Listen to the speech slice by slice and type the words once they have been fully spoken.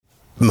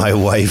My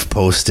wife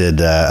posted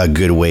a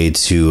good way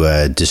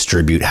to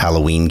distribute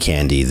Halloween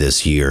candy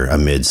this year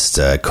amidst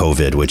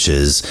COVID, which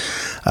is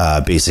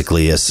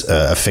basically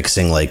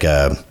affixing like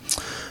a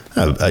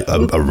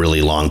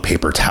really long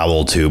paper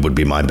towel tube would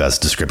be my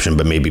best description,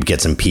 but maybe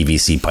get some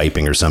PVC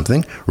piping or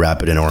something,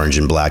 wrap it in orange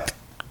and black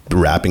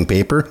wrapping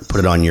paper, put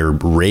it on your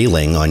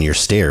railing on your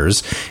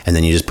stairs, and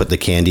then you just put the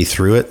candy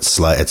through it.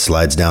 It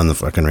slides down the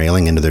fucking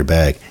railing into their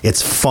bag.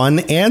 It's fun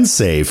and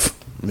safe.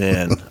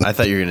 Man, I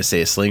thought you were going to say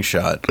a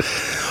slingshot.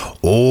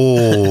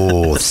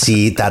 Oh,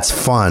 see, that's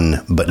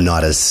fun, but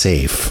not as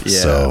safe. Yeah.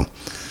 So,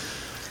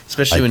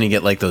 especially when you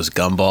get like those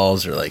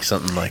gumballs or like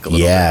something like a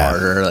little bit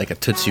harder, like a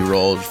Tootsie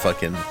Roll,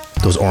 fucking...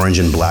 Those orange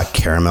and black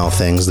caramel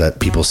things that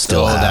people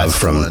still have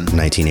from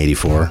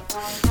 1984.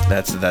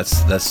 That's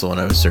the one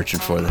I was searching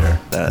for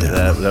there.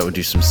 That would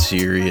do some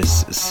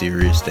serious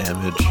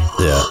damage.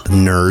 Yeah,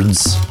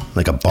 Nerds,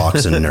 like a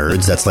box of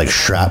Nerds. That's like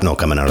shrapnel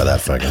coming out of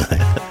that fucking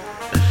thing.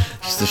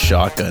 Just a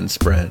shotgun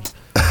spread.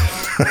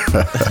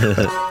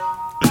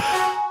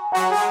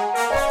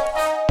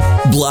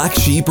 Black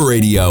Sheep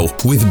Radio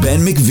with Ben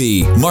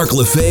McVee, Mark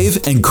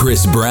Lefebvre, and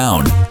Chris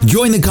Brown.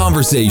 Join the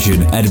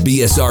conversation at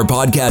BSR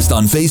Podcast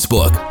on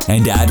Facebook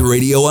and at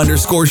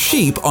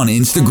radio_sheep on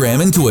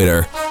Instagram and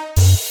Twitter.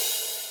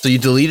 So you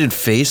deleted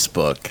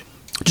Facebook?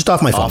 Just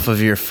off my phone. Off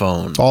of your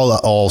phone.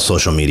 All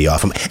social media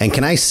off them. And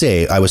can I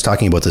say, I was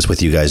talking about this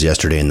with you guys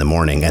yesterday in the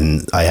morning,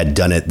 and I had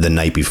done it the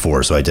night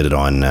before, so I did it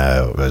on,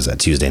 what was that,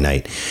 Tuesday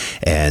night.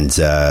 And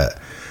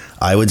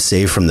I would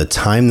say from the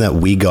time that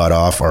we got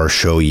off our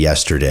show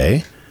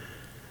yesterday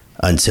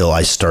until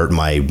I start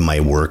my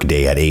work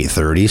day at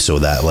 8:30, so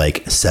that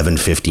like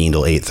 7:15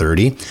 till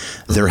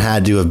 8:30, there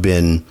had to have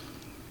been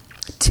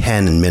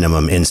 10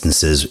 minimum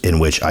instances in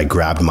which I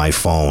grabbed my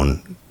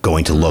phone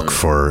going to look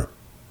for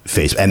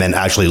Facebook, and then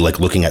actually like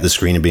looking at the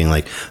screen and being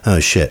like, oh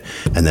shit,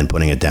 and then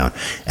putting it down.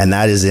 And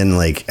that is in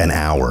like an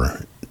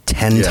hour.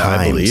 10 times,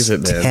 I believe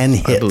it, man. 10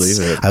 hits. I believe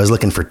it. I was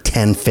looking for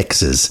 10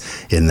 fixes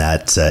in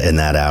that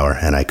hour,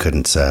 and I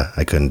couldn't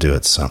do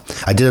it. So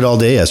I did it all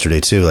day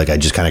yesterday too. Like I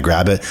just kind of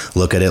grab it,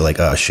 look at it, like,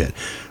 oh shit.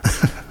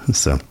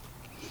 So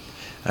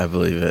I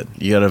believe it.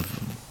 You got to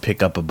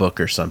pick up a book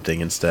or something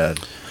instead.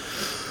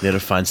 You got to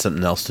find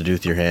something else to do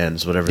with your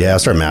hands, whatever. Yeah, I'll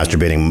start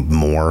masturbating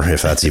more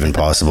if that's even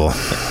possible.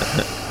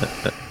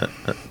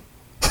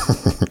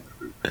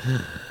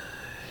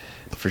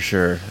 For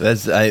sure.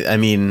 I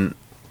mean,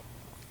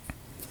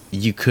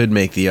 you could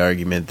make the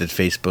argument that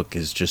Facebook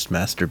is just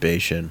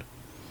masturbation.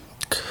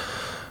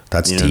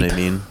 That's deep. You know what I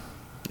mean?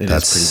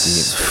 That's pretty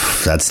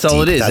deep. That's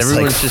all it is. That's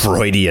Everyone's like just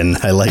Freudian.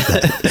 I like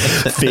that.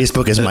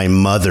 Facebook is my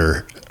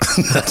mother.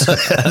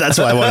 That's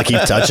why I want to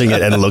keep touching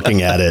it and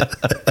looking at it.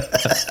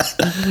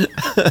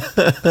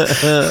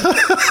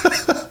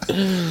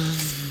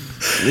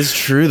 It's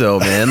true though,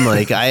 man.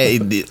 Like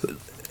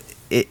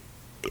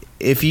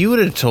if you would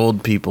have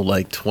told people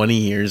like 20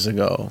 years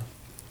ago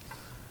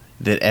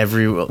that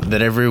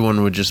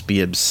everyone would just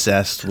be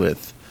obsessed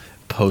with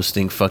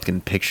posting fucking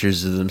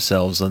pictures of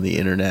themselves on the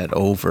internet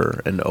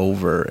over and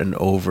over and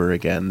over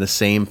again, the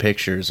same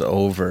pictures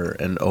over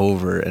and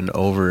over and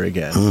over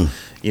again,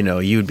 you know,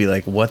 you would be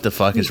like, what the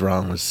fuck is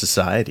wrong with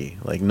society?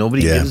 Like,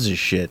 nobody gives a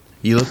shit.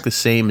 You look the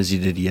same as you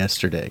did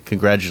yesterday.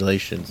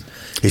 Congratulations.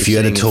 If you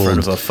had told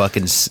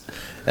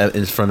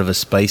in front of a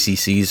spicy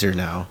Caesar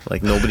now,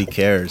 like, nobody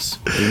cares.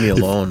 Leave me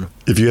alone.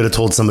 If you had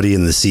told somebody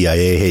in the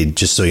CIA, hey,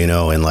 just so you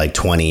know, in like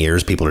 20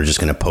 years, people are just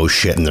going to post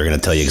shit and they're going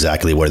to tell you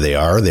exactly where they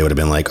are, they would have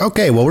been like,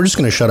 okay, well, we're just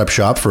going to shut up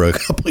shop for a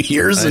couple of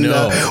years and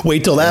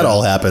wait till that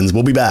all happens.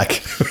 We'll be back.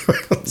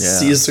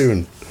 See you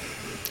soon.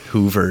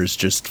 Hoover's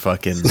just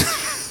fucking...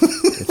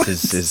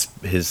 It's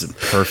his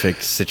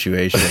perfect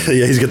situation.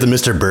 Yeah, he's got the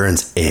Mr.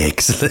 Burns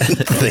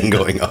excellent thing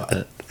going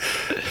on.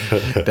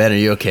 Ben, are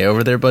you okay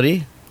over there,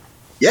 buddy?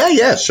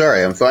 Yeah.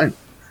 Sorry, I'm fine.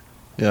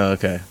 Yeah,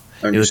 okay.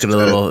 You're looking a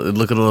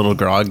little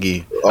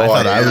groggy. I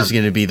thought I was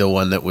going to be the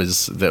one that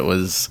was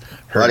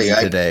hurting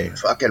today. I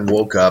fucking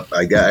woke up.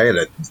 I had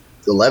a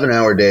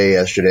 11-hour day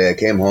yesterday. I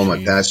came home,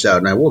 I passed out,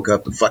 and I woke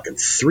up at fucking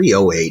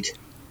 3:08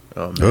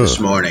 this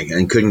morning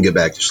and couldn't get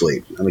back to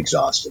sleep. I'm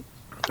exhausted.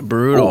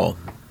 Brutal.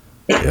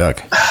 Yuck.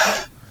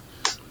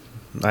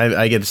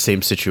 I get the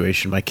same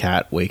situation. My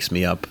cat wakes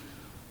me up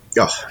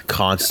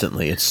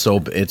constantly. It's so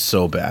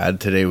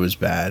bad. Today was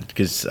bad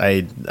because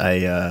I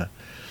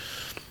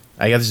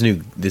got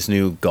this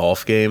new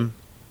golf game.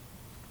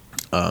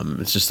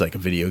 It's just like a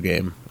video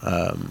game,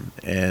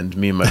 and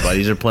me and my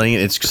buddies are playing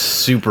it. It's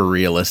super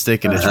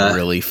realistic and it's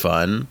really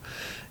fun.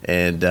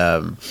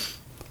 And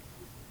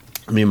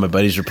me and my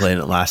buddies were playing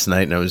it last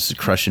night, and I was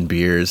crushing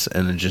beers,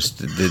 and it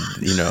just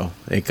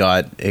it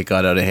got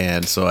out of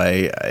hand. So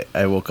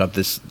I woke up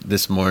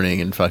this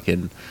morning and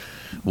fucking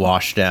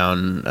washed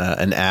down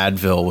an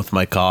Advil with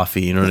my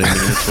coffee. You know what I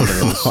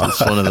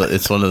mean?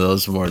 It's one of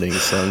those mornings.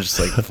 So I'm just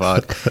like,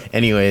 fuck.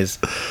 Anyways,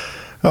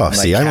 Oh,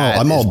 see,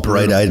 I'm all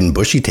bright-eyed and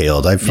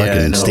bushy-tailed. I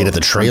fucking stayed at the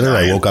trailer.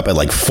 I woke up at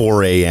like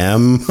 4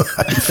 a.m.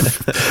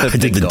 I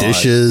did the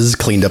dishes,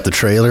 cleaned up the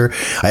trailer.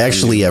 I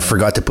actually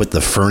forgot to put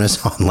the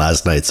furnace on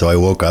last night, so I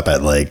woke up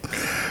at like,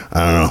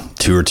 I don't know,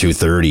 2 or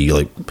 2:30.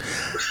 Like,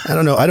 I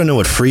don't know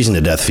what freezing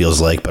to death feels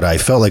like, but I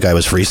felt like I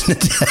was freezing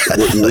to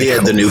death. We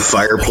had the new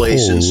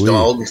fireplace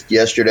installed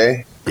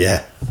yesterday.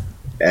 Yeah.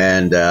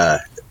 And,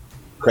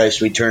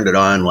 Christ, we turned it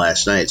on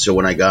last night. So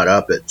when I got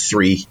up at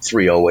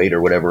 3:08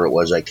 or whatever it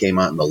was, I came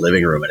out in the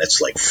living room and it's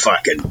like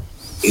fucking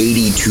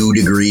 82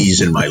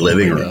 degrees in my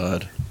living room.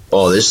 God.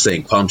 Oh, this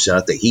thing pumps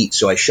out the heat.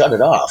 So I shut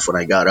it off when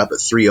I got up at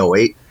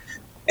 3:08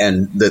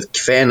 and the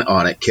fan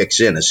on it kicks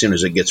in as soon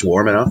as it gets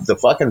warm enough. The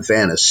fucking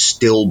fan is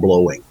still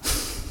blowing.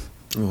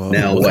 Whoa.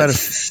 Now,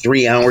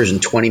 3 hours and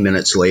 20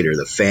 minutes later,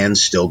 the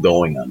fan's still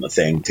going on the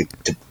thing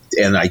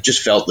and I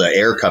just felt the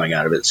air coming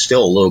out of it. It's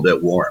still a little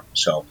bit warm.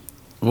 So.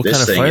 What kind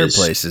of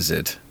fireplace is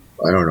it?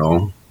 I don't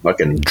know.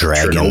 Fucking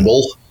Dragon.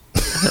 Chernobyl.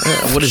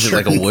 What is it,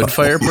 like a wood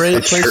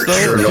fireplace?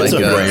 Chernobyl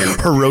brand.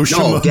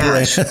 Hiroshima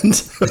gas.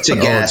 brand. It's a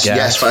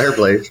gas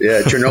fireplace.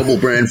 Yeah, Chernobyl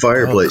brand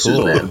fireplaces,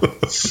 man.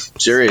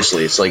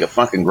 Seriously, it's like a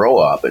fucking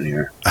grow-op in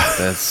here.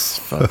 That's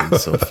fucking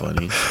so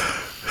funny.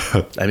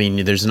 I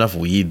mean, there's enough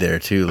weed there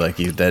too. Like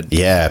that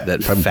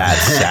fat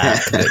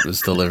sack that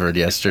was delivered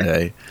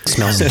yesterday. It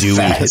smells dewy.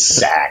 Fat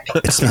sack.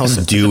 It smells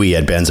dewy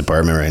at Ben's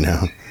apartment right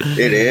now.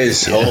 It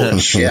is. Holy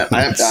shit!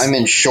 I'm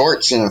in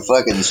shorts and a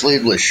fucking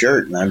sleeveless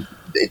shirt, and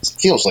it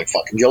feels like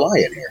fucking July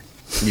in here.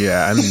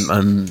 Yeah,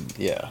 I'm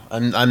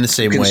the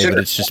same way, but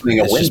it's just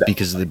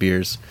because of the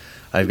beers.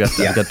 I've got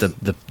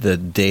the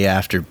day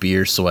after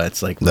beer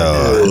sweats. Like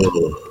those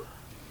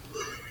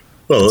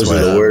are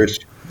the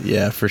worst.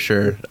 Yeah, for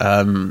sure. Do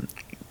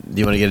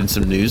you want to get in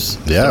some news?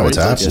 Yeah, what's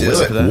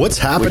happening? What's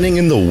happening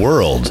in the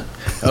world?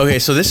 Okay,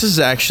 so this is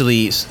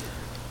actually...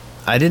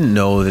 I didn't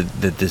know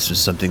that this was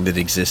something that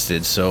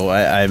existed, so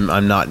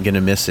I'm not going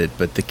to miss it.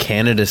 But the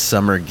Canada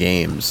Summer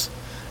Games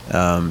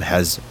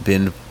has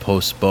been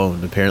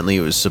postponed. Apparently,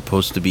 it was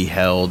supposed to be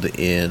held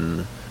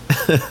in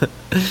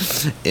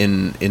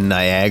in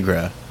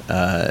Niagara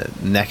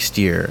next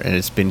year, and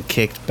it's been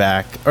kicked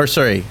back. Or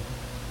sorry.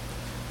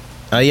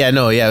 It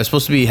was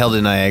supposed to be held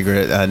in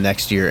Niagara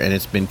next year, and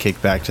it's been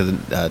kicked back to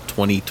the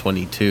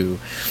 2022.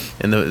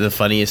 And the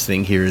funniest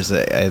thing here is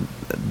that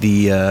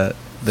the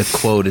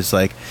quote is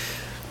like,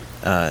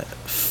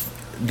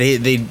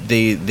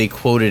 they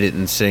quoted it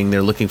in saying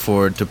they're looking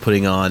forward to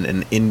putting on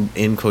an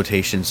in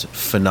quotations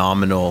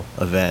phenomenal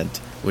event,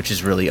 which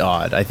is really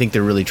odd. I think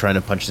they're really trying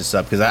to punch this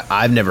up because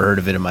I've never heard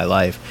of it in my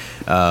life.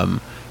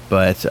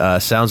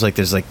 But sounds like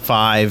there's like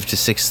 5,000 to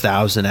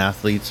 6,000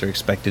 athletes are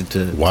expected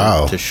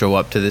to show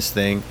up to this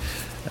thing.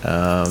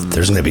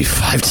 There's going to be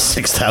 5,000 to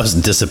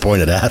 6,000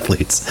 disappointed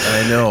athletes.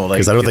 I know,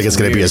 because I don't think it's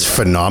going to be as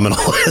phenomenal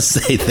as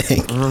they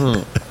think.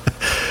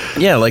 Mm-hmm.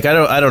 Yeah, like I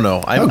don't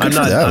know. I'm not.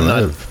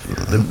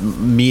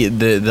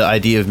 The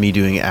idea of me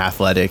doing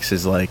athletics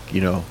is like,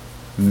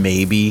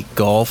 maybe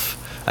golf.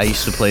 I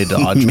used to play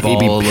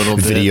dodgeball a little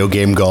bit. Video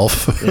game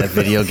golf. Yeah,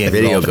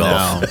 video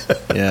golf.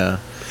 Now. Yeah.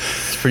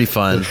 It's pretty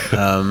fun.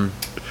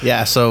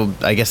 So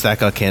I guess that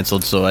got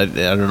canceled. So I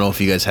don't know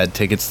if you guys had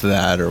tickets to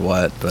that or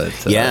what,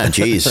 but yeah,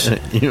 geez,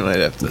 you might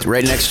have to. It's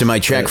right next to my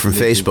check from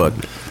Facebook.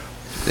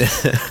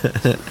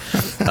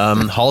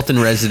 Halton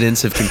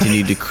residents have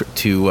continued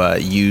to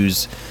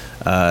use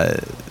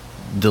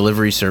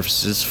delivery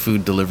services,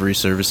 food delivery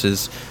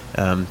services,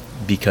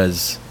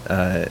 because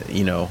that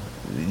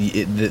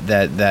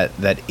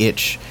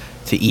itch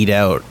to eat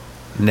out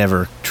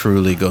never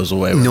truly goes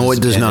away. No,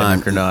 it does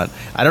not. Or not.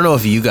 I don't know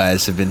if you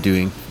guys have been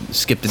doing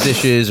Skip the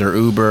Dishes or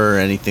Uber or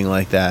anything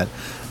like that,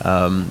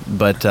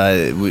 but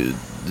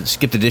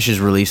Skip the Dishes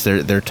released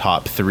their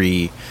top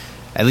 3,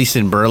 at least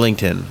in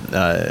Burlington,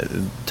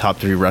 top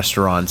 3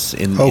 restaurants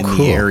in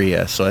the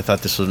area. So I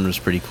thought this one was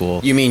pretty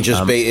cool. You mean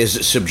just is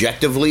it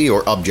subjectively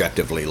or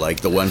objectively,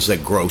 like the ones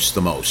that gross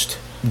the most?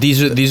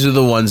 These are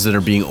the ones that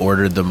are being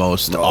ordered the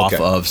most off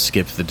of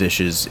Skip the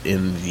Dishes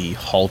in the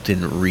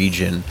Halton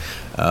region.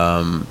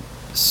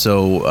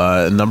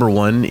 So number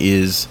 1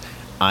 is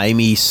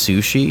Aimi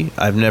Sushi.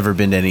 I've never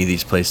been to any of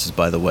these places,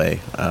 by the way,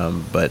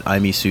 but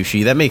Aimi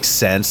Sushi, that makes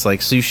sense.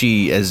 Like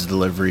sushi as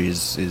delivery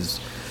is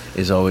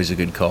always a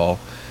good call.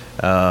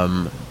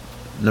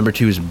 Number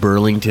 2 is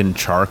Burlington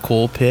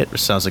Charcoal Pit,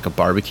 which sounds like a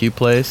barbecue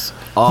place.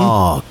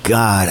 Oh,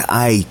 God,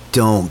 I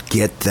don't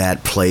get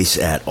that place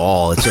at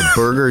all. It's a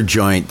burger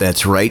joint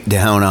that's right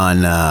down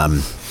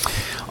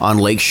on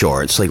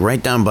Lakeshore. It's like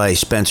right down by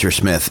Spencer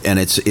Smith, and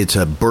it's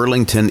a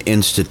Burlington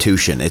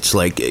institution. It's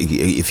like,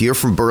 if you're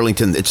from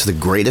Burlington, it's the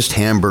greatest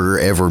hamburger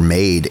ever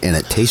made, and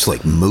it tastes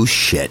like moose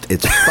shit.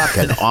 It's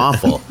fucking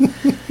awful.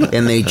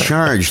 And they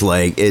charge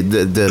like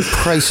the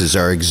prices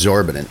are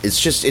exorbitant.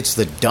 It's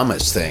the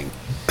dumbest thing.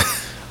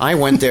 I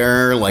went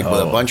there like with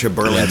a bunch of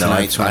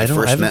Burlingtonites when I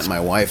first met my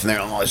wife, and they're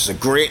it's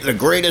the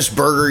greatest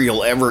burger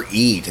you'll ever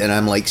eat. And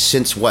I'm like,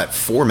 since what,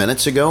 4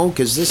 minutes ago?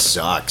 Because this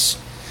sucks.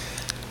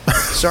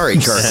 Sorry,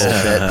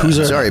 Charcoal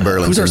Pit. Sorry,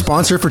 Burlington. Who's our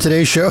sponsor for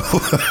today's show?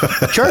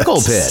 Charcoal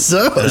Pit.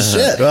 So,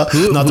 shit. Well,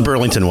 not the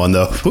Burlington one,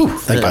 though. Whew,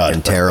 thank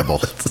God. Terrible.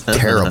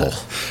 Terrible.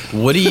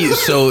 What do you...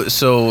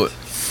 So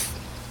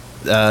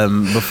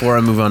before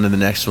I move on to the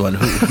next one,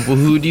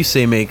 who do you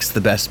say makes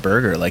the best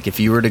burger? Like, if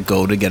you were to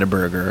go to get a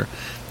burger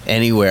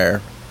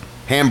anywhere...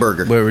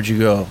 Hamburger. Where would you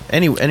go?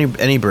 Any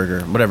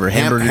burger, whatever.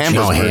 Hamburger,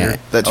 cheeseburger.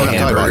 That's what I'm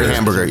talking about.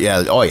 Hamburger.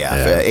 Yeah. Oh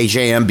yeah.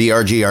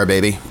 HAMBRGR,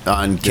 baby,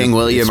 on King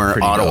William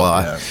or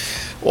Ottawa. Dope, yeah.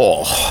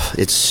 Oh,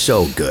 it's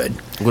so good.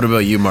 What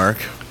about you, Mark?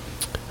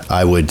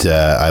 I would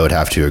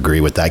have to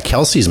agree with that.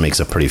 Kelsey's makes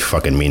a pretty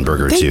fucking mean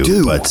burger too.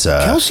 Do. But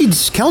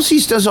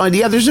Kelsey's does.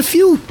 Yeah, there's a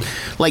few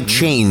like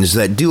chains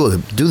that do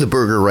the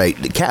burger right.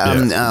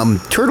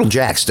 Turtle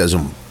Jack's does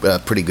a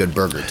pretty good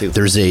burger too.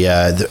 There's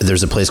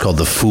a place called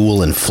The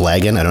Fool in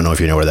Flagon. I don't know if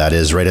you know where that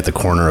is. Right at the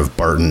corner of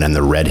Barton and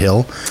the Red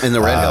Hill. In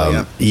the Red Hill,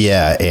 yeah.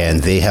 Yeah,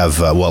 and they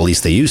have at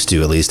least they used to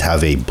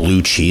have a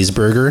blue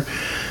cheeseburger.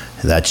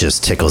 That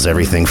just tickles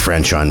everything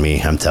French on me.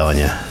 I'm telling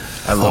you.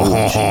 I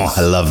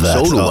love that.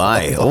 So do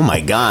I. Oh my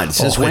God!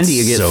 Since when do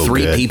you get so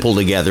three good. people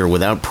together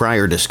without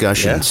prior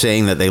discussion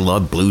saying that they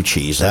love blue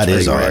cheese? That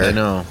is rare. I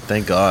know.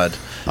 Thank God.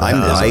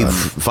 I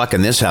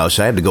fucking this house.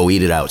 I have to go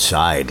eat it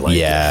outside. Like,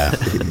 Yeah.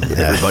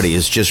 Everybody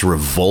is just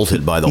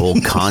revolted by the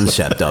whole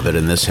concept of it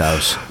in this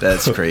house.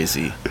 That's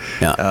crazy.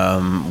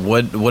 Yeah.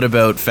 What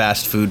about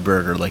fast food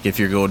burger? Like, if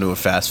you're going to a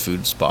fast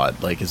food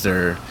spot, like, is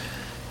there...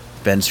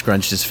 Ben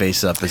scrunched his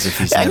face up as if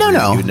he's never,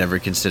 you would never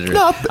consider it.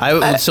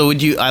 No, so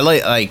would you? I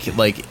like.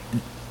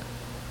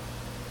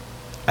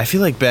 I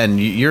feel like Ben,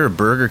 you're a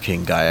Burger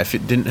King guy.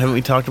 Haven't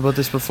we talked about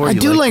this before? I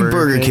do like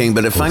Burger King,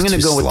 but if I'm going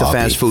to go with the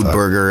fast food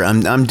burger,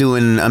 I'm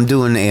doing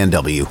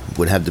A&W.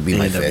 Would have to be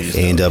my favorite.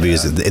 A&W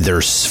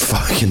they're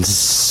fucking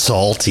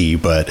salty,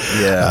 but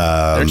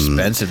they're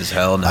expensive as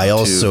hell now. I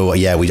also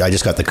I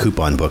just got the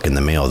coupon book in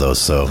the mail though,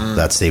 so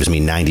that saves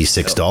me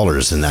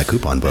 $96 in that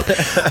coupon book.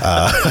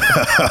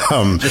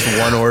 Just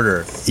one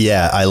order.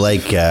 Yeah, I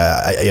like.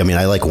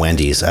 I like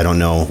Wendy's. I don't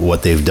know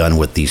what they've done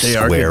with the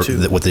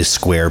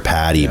square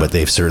patty, but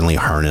they've certainly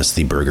harnessed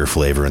the burger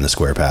flavor in the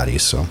square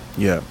patties. So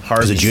yeah,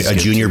 a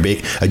junior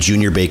bacon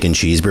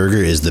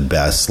cheeseburger is the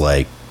best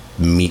like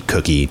meat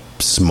cookie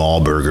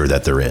small burger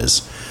that there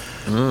is,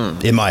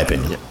 in my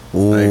opinion.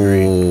 Oh, I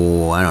agree.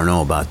 I don't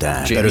know about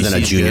that. Better than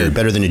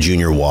a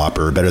junior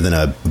Whopper, better than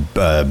a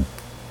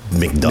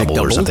McDouble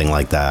or something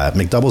like that.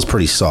 McDouble's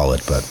pretty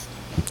solid, but.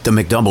 The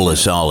McDouble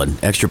is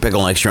solid. Extra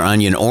pickle, extra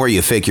onion, or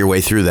you fake your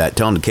way through that.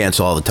 Tell them to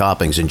cancel all the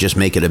toppings and just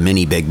make it a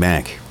mini Big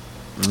Mac.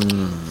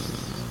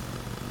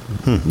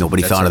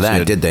 Nobody thought of that,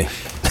 good. Did they?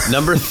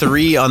 Number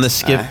 3 on the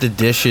Skip the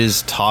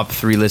Dishes top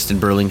 3 list in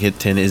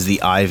Burlington is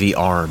the Ivy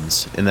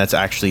Arms, and that's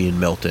actually in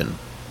Milton.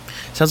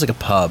 Sounds like a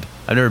pub.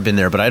 I've never been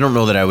there, but I don't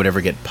know that I would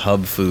ever get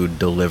pub food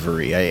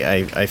delivery.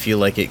 I feel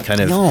like it kind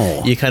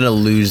of you kind of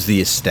lose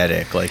the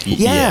aesthetic. Like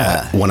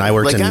when I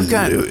worked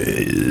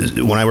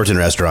in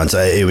restaurants,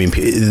 I mean,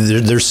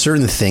 there's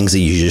certain things that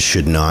you just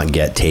should not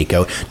get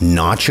takeout.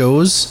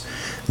 Nachos.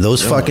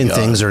 Those fucking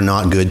things are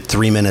not good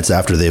 3 minutes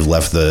after they've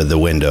left the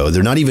window.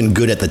 They're not even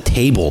good at the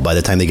table by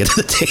the time they get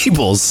to the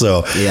table.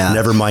 So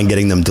never mind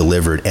getting them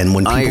delivered. And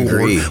when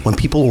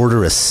people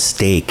order a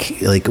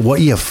steak, like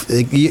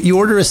you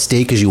order a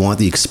steak because you want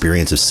the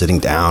experience of sitting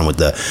down with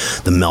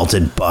the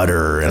melted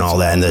butter and all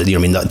that, and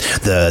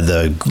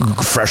the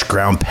fresh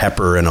ground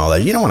pepper and all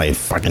that. You don't want a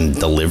fucking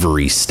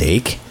delivery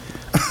steak.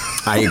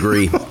 I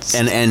agree.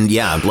 And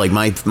yeah, like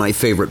my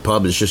favorite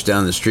pub is just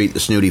down the street, the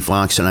Snooty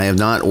Fox, and I have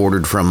not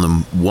ordered from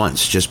them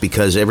once just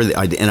because I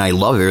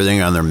love everything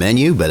on their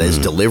menu, but as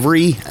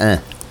delivery, nah.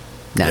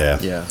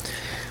 Yeah.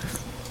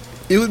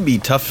 It would be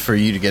tough for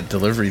you to get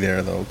delivery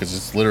there though, because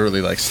it's literally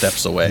like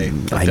steps away.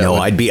 I know.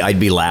 I'd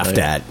be laughed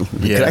at.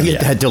 Yeah, could I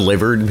get that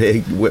delivered?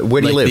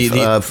 Where do you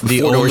live?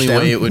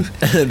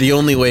 The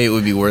only way it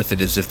would be worth it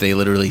is if they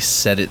literally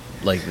set it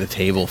like the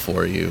table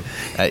for you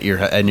at your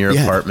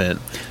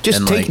apartment.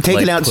 Just take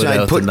it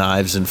outside. Put the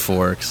knives and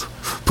forks.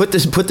 Put the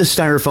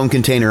styrofoam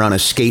container on a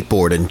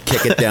skateboard and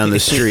kick it down the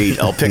street.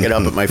 I'll pick it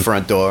up at my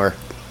front door.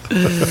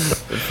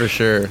 For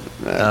sure.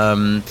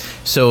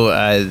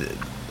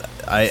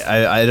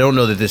 I don't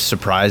know that this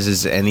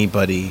surprises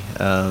anybody,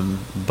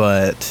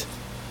 but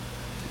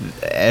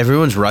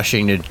everyone's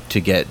rushing to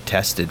get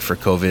tested for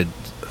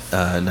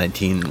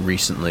COVID-19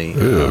 recently.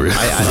 Ooh, really?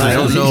 I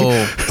don't know.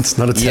 It's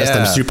not a test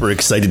I'm super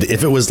excited.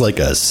 If it was like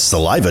a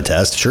saliva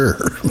test, sure.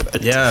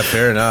 But. Yeah,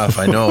 fair enough.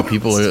 I know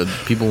people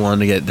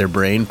want to get their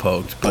brain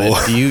poked,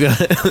 but do you guys?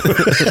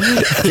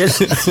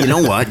 You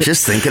know what?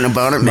 Just thinking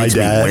about it makes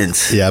me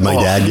wince. Yeah, my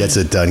dad gets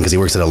it done because he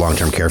works at a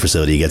long-term care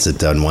facility. He gets it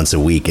done once a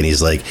week, and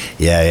he's like,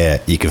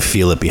 yeah, you can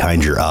feel it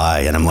behind your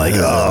eye, and I'm like,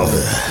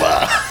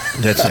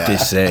 That's what they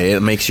say.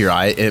 It makes your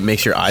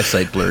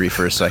eyesight blurry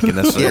for a second.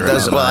 That's what it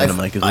does. Well,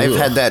 I've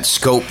had that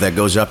scope that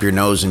goes up your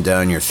nose and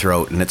down your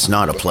throat, and it's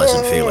not a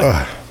pleasant feeling.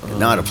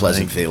 Not a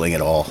pleasant feeling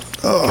at all.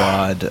 Oh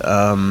God.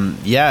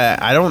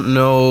 I don't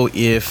know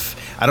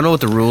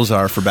what the rules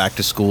are for back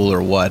to school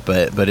or what,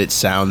 but it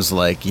sounds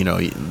like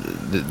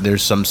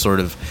there's some sort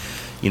of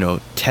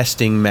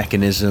testing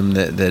mechanism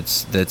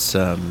that's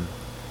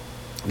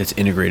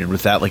integrated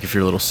with that. Like if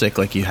you're a little sick,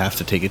 like you have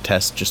to take a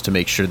test just to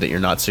make sure that you're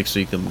not sick so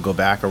you can go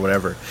back or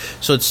whatever.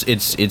 So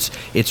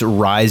it's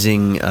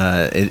rising.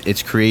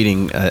 It's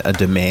creating a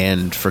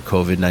demand for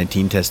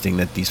COVID-19 testing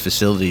that these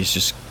facilities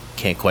just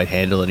can't quite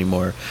handle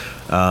anymore.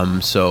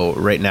 So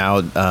right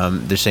now,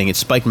 they're saying it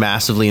spiked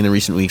massively in the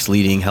recent weeks,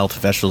 leading health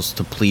officials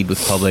to plead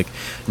with public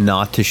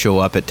not to show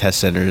up at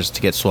test centers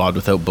to get swabbed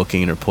without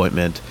booking an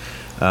appointment.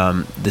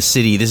 The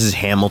city, this is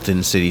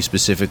Hamilton City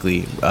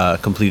specifically,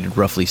 completed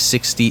roughly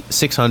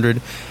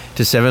 600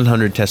 to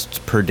 700 tests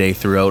per day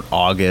throughout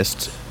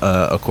August,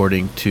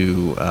 according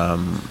to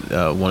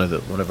one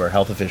of our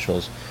health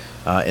officials.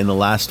 In the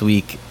last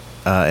week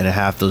and a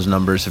half, those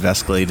numbers have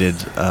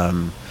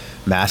escalated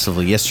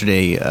massively.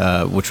 Yesterday,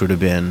 which would have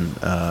been,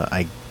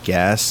 I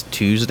guess,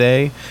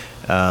 Tuesday,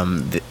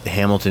 the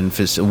Hamilton,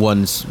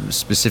 one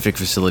specific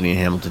facility in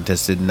Hamilton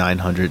tested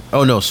 900.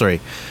 Oh no,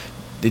 sorry.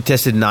 They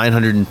tested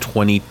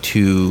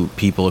 922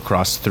 people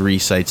across 3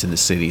 sites in the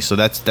city, so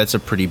that's a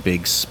pretty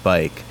big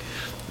spike.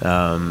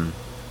 I mean,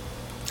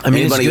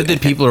 it's good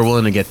that people are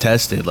willing to get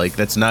tested. Like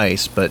that's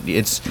nice, but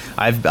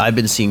I've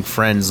been seeing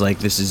friends, like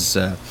this is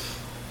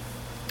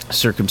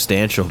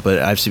circumstantial, but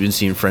I've been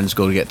seeing friends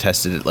go to get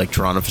tested at like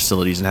Toronto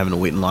facilities and having to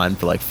wait in line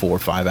for like 4 or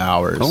 5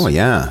 hours. Oh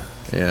yeah.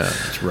 Yeah,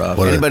 it's rough.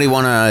 Anybody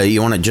want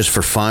to just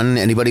for fun,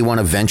 anybody want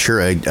to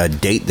venture a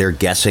date they're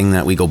guessing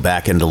that we go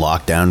back into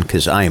lockdown?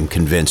 Because I am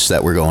convinced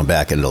that we're going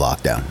back into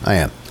lockdown. I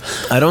am.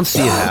 I don't see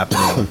it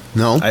happening.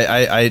 No?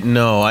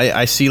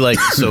 I see like,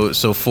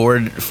 so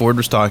Ford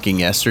was talking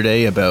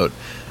yesterday about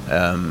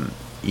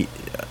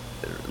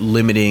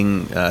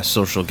limiting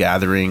social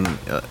gathering,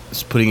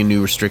 putting in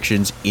new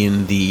restrictions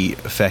in the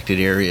affected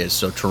areas.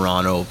 So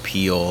Toronto,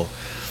 Peel,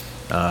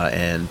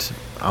 and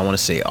I want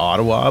to say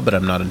Ottawa, but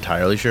I'm not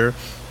entirely sure.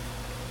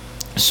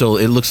 So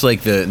it looks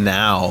like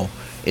now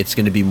it's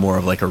going to be more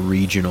of like a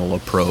regional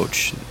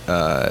approach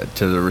to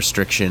the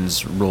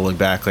restrictions rolling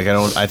back. Like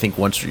I think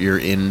once you're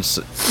in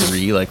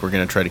 3, like we're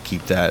going to try to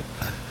keep that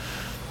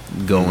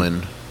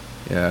going.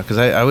 Yeah,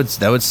 because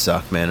that would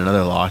suck, man.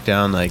 Another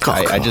lockdown. Like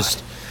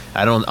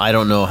I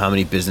don't know how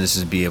many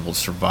businesses be able to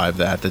survive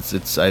that.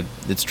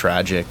 It's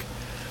tragic.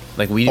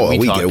 Like we talked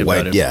get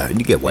about it. Yeah,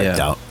 you get wiped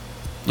out.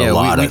 Yeah, a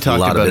lot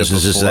about of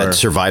businesses it that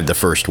survived the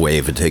first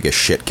wave would take a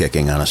shit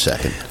kicking on a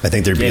second. I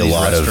think there'd be a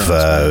lot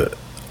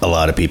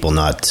of people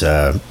not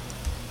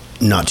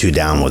too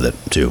down with it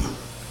too.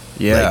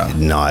 Yeah, like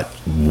not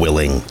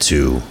willing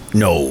to.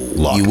 No,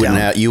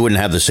 you wouldn't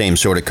have the same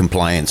sort of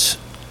compliance.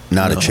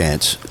 Not a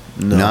chance.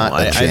 No, not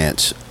a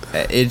chance.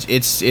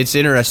 It's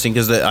interesting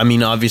because I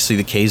mean, obviously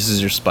the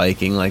cases are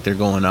spiking, like they're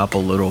going up a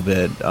little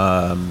bit,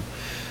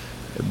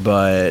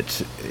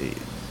 but.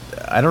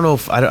 I don't know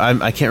if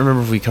I can't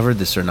remember if we covered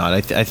this or not.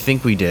 I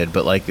think we did,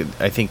 but like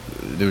I think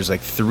there was like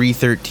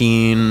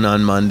 313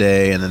 on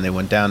Monday, and then they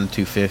went down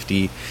to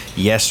 250.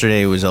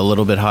 Yesterday was a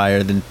little bit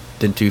higher than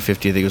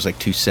 250. I think it was like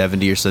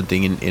 270 or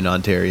something in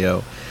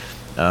Ontario.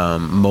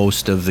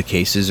 Most of the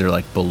cases are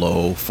like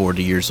below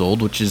 40 years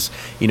old, which is,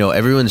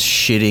 everyone's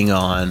shitting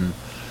on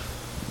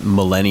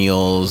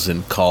millennials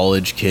and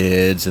college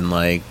kids and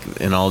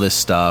all this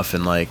stuff,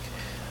 and like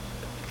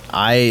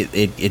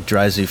it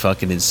drives me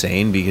fucking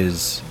insane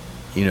because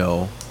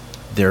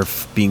they're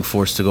being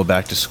forced to go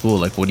back to school.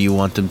 Like, what do you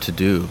want them to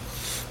do?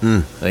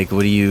 Like,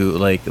 what do you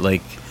like?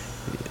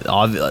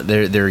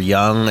 They're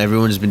young.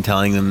 Everyone's been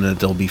telling them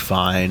that they'll be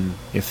fine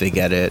if they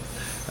get it,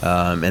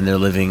 and they're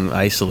living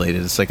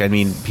isolated. It's like, I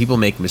mean, people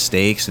make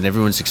mistakes, and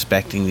everyone's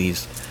expecting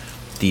these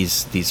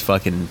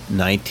fucking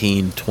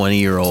 19,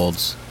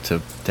 20-year-olds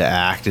to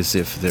act as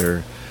if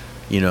they're,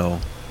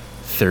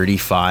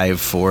 35,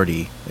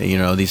 40.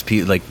 These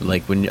people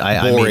like when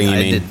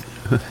I did.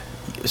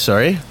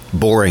 Sorry?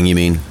 Boring, you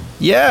mean?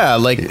 Yeah,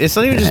 like it's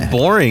not even just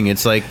boring.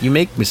 It's like you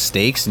make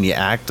mistakes and you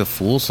act a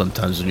fool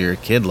sometimes when you're a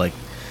kid. Like,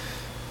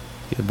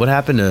 what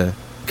happened to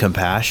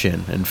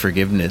compassion and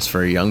forgiveness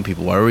for young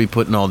people? Why are we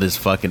putting all this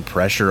fucking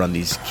pressure on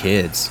these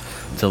kids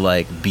to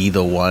like be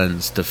the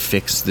ones to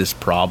fix this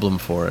problem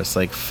for us?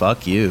 Like,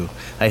 fuck you.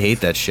 I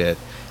hate that shit.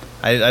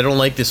 I don't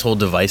like this whole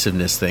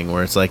divisiveness thing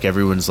where it's like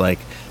everyone's like,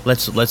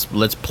 let's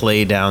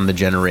play down the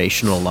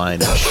generational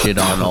line and shit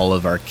on all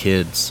of our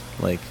kids.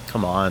 Like,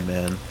 come on,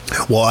 man.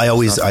 Well, I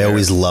always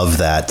love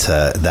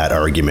that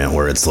argument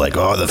where it's like,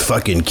 oh, the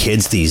fucking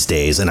kids these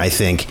days, and I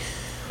think,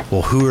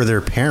 well, who are their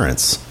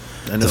parents?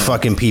 The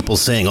fucking people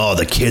saying, oh,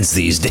 the kids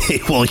these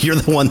days. Well, you're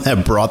the one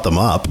that brought them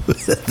up.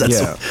 That's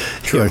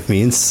you know what I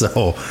mean?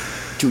 So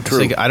too true.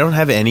 Like, I don't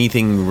have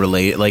anything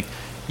related. Like,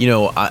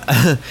 I'm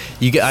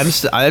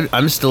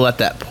still at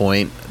that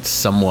point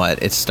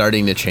somewhat. It's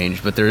starting to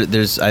change, but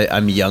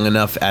I'm young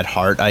enough at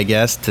heart, I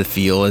guess, to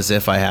feel as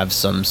if I have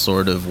some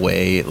sort of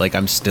way, like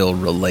I'm still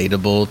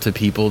relatable to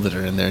people that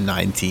are in their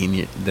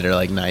 19, that are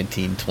like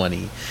 19,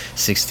 20,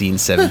 16,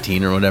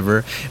 17 or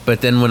whatever. But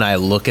then when I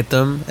look at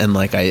them and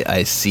like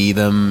I see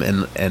them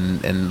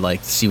and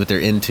like see what they're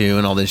into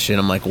and all this shit,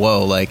 I'm like,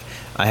 whoa, like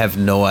I have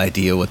no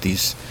idea what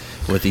these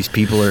what these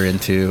people are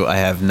into. I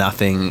have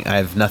nothing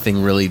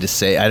really to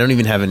say. I don't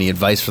even have any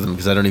advice for them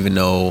because I don't even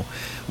know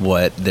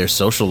what their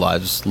social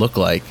lives look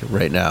like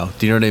right now.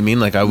 Do you know what I mean?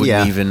 Like I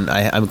wouldn't even.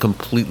 I'm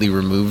completely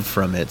removed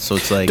from it. So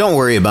it's like, don't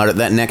worry about it.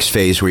 That next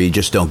phase where you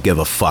just don't give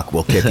a fuck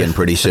will kick in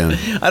pretty soon.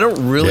 I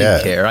don't really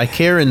care. I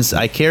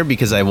care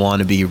because I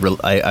want to be.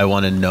 I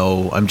want to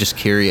know. I'm just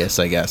curious,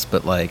 I guess.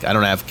 But like, I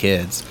don't have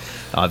kids,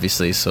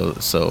 obviously.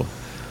 So.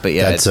 But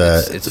yeah, it's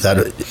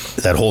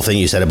that whole thing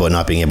you said about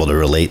not being able to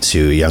relate to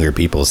younger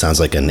people sounds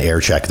like an air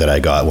check that I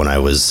got when I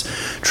was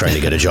trying to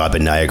get a job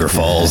in Niagara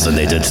Falls, and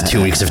they did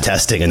 2 weeks of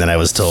testing, and then I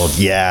was told,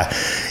 yeah,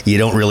 you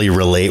don't really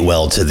relate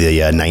well to the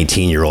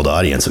 19-year-old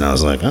audience, and I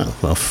was like, oh,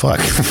 well, fuck.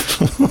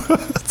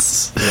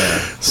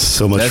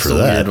 So much That's for a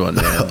that. Weird one,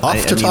 man.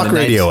 Off to talk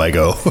radio I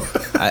go.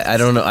 I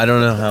don't know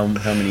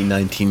how many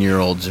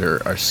 19-year-olds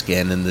are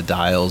scanning the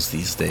dials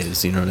these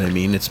days. You know what I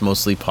mean? It's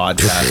mostly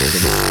podcast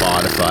and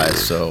Spotify.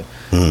 So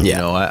you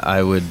know,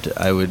 I would.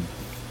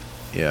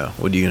 Yeah.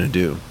 What are you gonna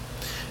do?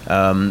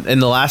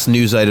 And the last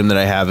news item that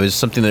I have is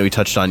something that we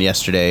touched on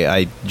yesterday.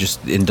 I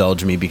just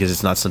indulge me because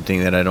it's not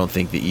something that I don't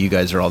think that you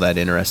guys are all that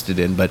interested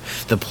in. But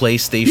the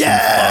PlayStation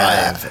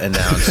 5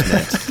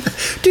 announcement.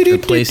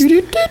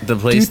 The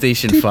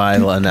PlayStation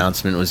 5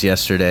 announcement was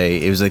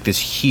yesterday. It was like this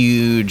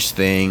huge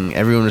thing.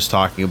 Everyone was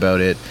talking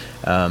about it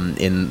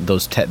in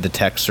those the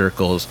tech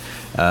circles.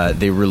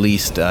 They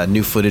released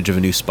new footage of a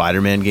new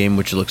Spider-Man game,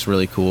 which looks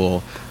really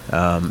cool.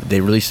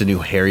 They released a new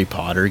Harry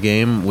Potter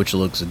game, which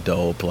looks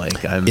dope.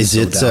 Like, I'm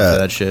so down for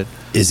that shit.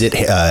 Is it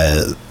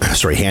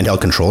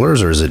handheld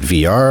controllers, or is it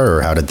VR,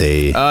 or how did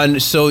they?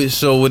 So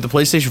with the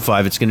PlayStation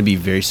 5, it's going to be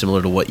very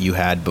similar to what you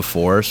had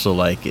before. So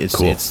like,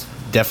 it's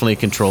definitely a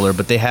controller,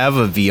 but they have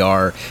a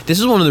VR. This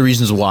is one of the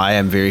reasons why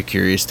I'm very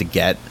curious to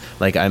get.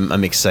 Like,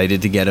 I'm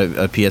excited to get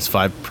a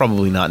PS5.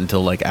 Probably not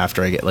until like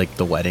after I get like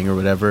the wedding or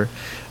whatever.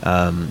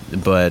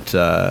 But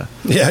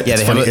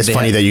it's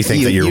funny that you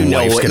think that your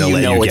wife's going to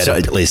let you get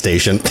a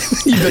PlayStation.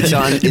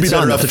 You'd be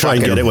better off to try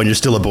and get it when you're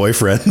still a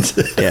boyfriend.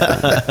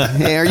 Yeah.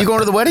 Hey, are you going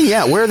to the wedding?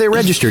 Yeah. Where are they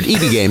registered?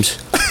 EB Games.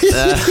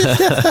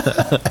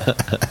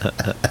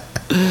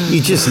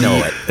 You just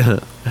know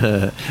it.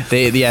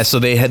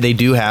 They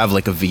do have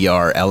like a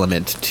VR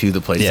element to the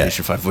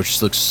PlayStation 5,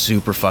 which looks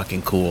super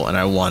fucking cool, and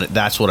I want it.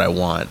 That's what I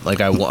want.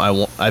 Like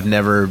I've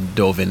never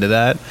dove into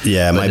that.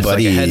 Yeah, my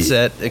buddy, it's like a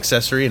headset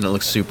accessory, and it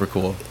looks super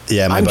cool.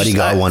 Yeah, my buddy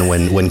got one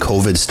when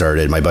COVID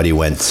started. My buddy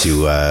went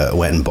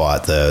and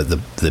bought the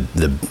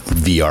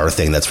VR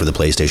thing that's for the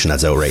PlayStation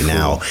that's out right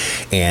now,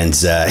 and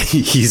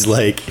he's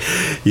like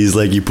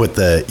you put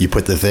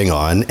the thing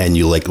on and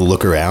you like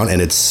look around,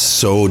 and it's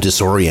so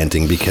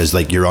disorienting because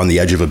like you're on the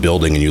edge of a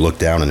building and you look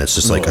down and it's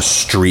just like a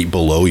street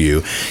below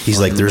you. He's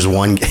like there's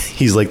one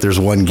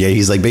gay.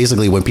 He's like,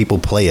 basically when people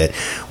play it,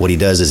 what he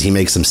does is he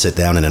makes them sit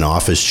down in an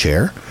office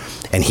chair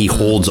and he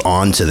holds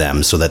on to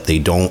them so that they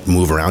don't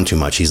move around too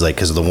much. He's like,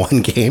 because of the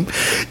one game,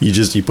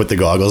 you put the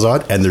goggles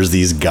on and there's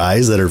these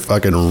guys that are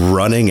fucking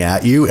running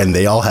at you and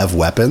they all have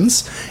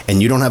weapons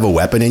and you don't have a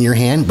weapon in your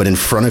hand, but in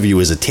front of you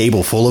is a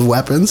table full of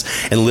weapons,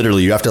 and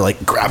literally you have to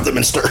like grab them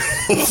and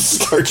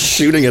start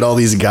shooting at all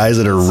these guys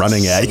that are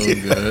running at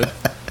you. Good.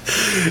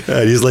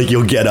 And he's like,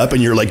 you'll get up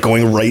and you're like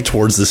going right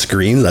towards the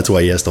screen. That's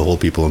why he has to hold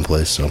people in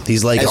place. So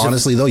he's like,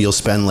 honestly though, you'll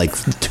spend like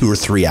 2 or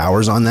 3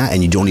 hours on that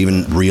and you don't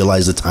even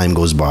realize the time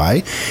goes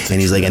by.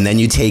 And he's like, and then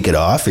you take it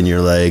off and you're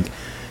like,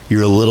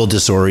 you're a little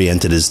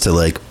disoriented as to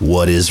like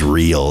what is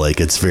real. Like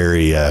it's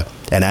very and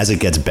as it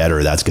gets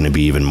better, that's going to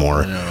be even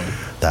more,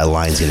 that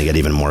line's going to get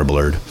even more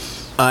blurred.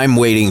 I'm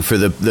waiting for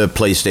the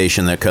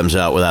PlayStation that comes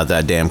out without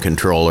that damn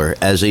controller.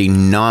 As a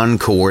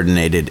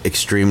non-coordinated,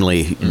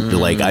 extremely,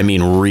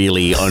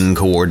 really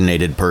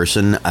uncoordinated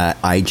person,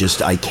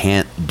 I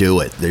can't do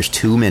it. There's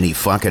too many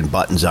fucking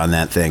buttons on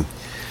that thing.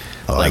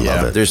 Oh, I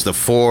love it. There's the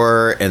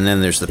 4, and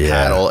then there's the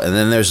paddle, and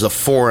then there's the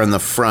 4 in the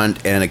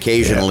front, and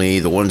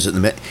occasionally the ones in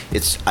the middle.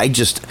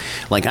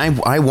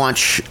 I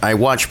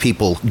watch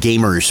people,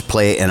 gamers,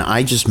 play, and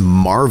I just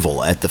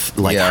marvel at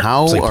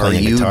how like are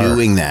you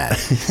doing that?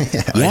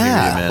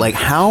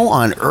 How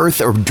on earth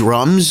are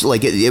drums?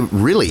 Like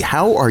really,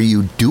 how are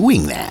you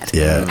doing that?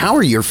 Yeah. How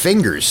are your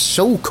fingers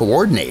so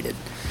coordinated?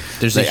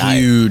 There's a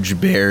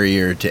huge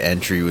barrier to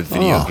entry with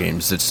video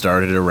games that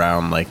started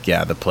around the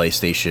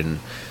PlayStation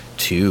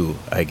 2,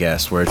 I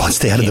guess, where once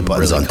they added the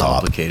buttons really on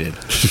top. Complicated.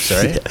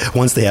 Sorry?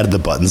 Once they added the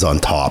buttons on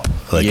top,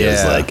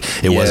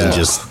 it wasn't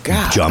just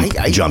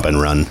jump and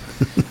run.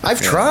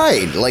 I've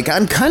tried.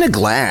 I'm kind of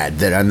glad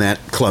that I'm that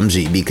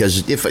clumsy,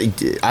 because if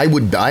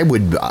I'd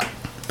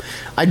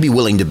be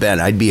willing to bet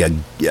I'd be a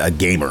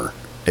gamer.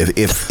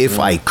 If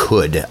I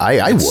could,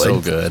 I would.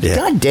 So good. Yeah.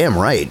 God damn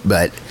right,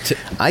 but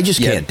I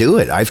just can't do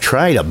it. I've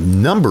tried a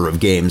number of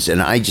games,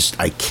 and I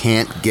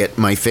can't get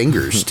my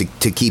fingers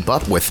to keep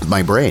up with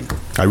my brain.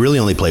 I really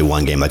only play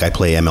one game. I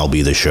play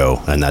MLB The Show,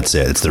 and that's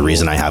it. It's the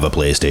reason I have a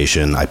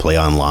PlayStation. I play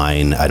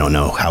online. I don't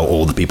know how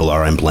old the people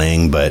are I'm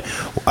playing, but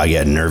I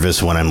get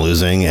nervous when I'm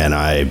losing, and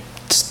I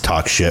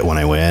talk shit when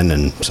I win,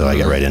 and so I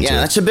get right into it.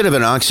 Yeah, that's a bit of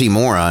an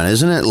oxymoron,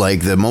 isn't it?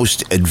 Like the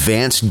most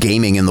advanced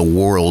gaming in the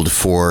world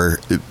for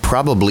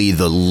probably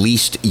the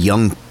least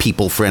young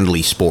people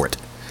friendly sport.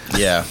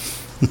 Yeah.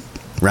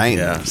 Right?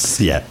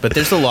 Yeah. But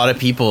there's a lot of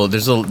people.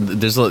 It's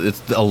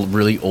a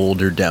really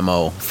older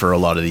demo for a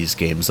lot of these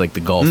games. Like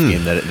the golf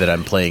game that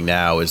I'm playing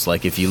now is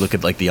like, if you look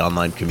at like the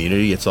online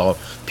community, it's all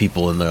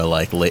people in their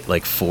like late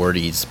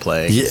 40s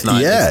playing. It's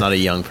not a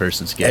young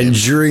person's game. And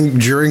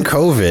during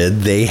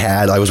COVID, they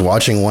had, I was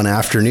watching one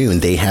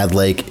afternoon, they had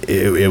like,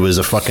 it was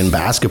a fucking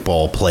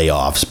basketball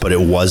playoffs, but it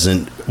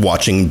wasn't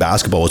watching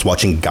basketball, it was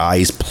watching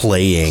guys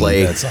playing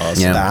That's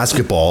awesome.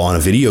 basketball on a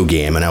video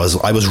game, and I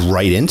was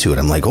right into it.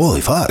 I'm like, holy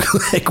fuck.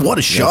 Like, what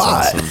a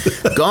shot.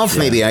 Awesome. Golf,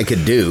 maybe I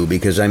could do,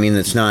 because I mean,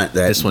 it's not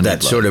that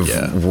sort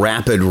of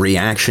rapid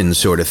reaction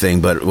sort of thing.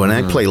 But when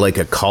I play like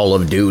a Call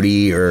of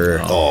Duty or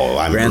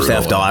Grand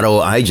Theft Auto,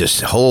 I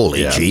just,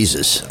 holy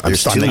Jesus.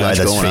 There's too much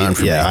going on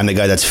for me. I'm the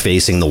guy that's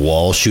facing the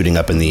wall, shooting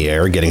up in the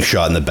air, getting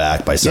shot in the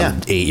back by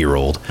some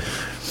 8-year-old.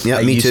 Yeah,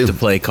 I me used too. to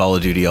play Call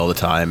of Duty all the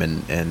time,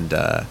 and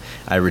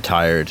I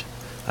retired.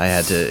 I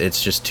had to.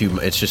 It's just too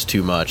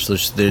much.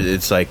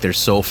 It's like they're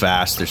so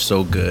fast, they're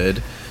so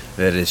good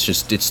that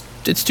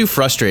it's too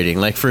frustrating.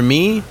 Like for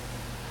me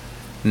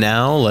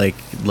now, like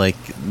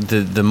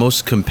the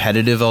most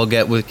competitive I'll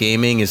get with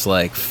gaming is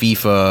like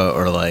FIFA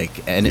or like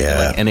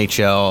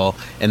NHL,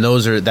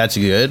 and that's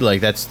good.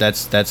 Like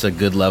that's a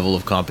good level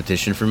of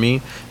competition for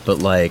me. But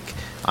like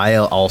I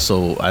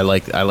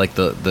like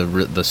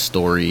the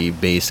story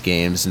based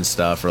games and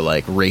stuff, or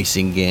like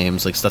racing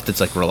games, like stuff that's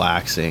like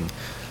relaxing.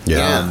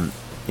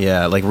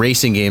 Yeah, like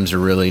racing games are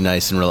really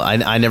nice and real.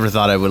 I never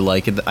thought I would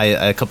like it.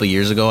 A couple of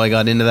years ago, I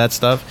got into that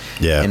stuff.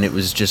 Yeah, and it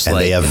was just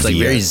like it's like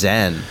very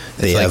zen.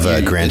 They have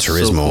Gran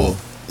Turismo. So cool.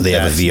 They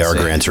have a VR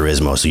Gran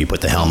Turismo, so you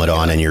put the helmet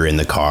on and you're in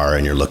the car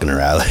and you're looking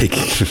around like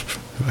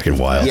fucking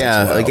wild.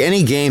 Yeah, like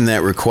any game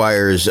that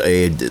requires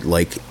an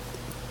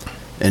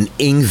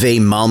Yngwie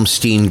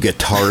Malmsteen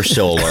guitar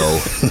solo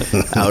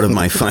out of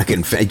my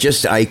fucking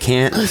face. I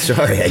can't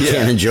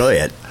enjoy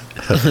it.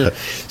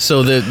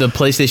 So the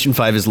PlayStation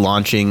 5 is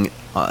launching.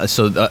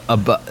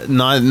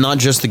 Not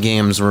just the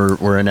games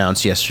were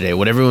announced yesterday.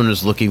 What everyone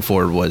was looking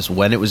for was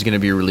when it was going to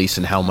be released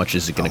and how much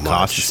is it going to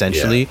cost,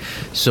 essentially.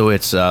 Yeah. So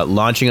it's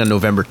launching on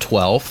November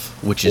 12th,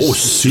 which is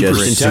super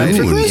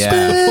soon.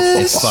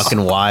 Yeah, it's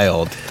fucking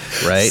wild,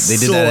 right? They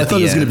did that. I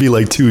thought it was going to be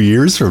like 2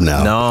 years from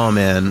now. No,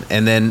 man.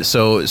 And then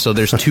so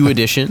there's two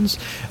editions.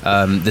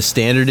 The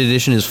standard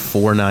edition is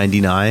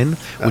 $4.99,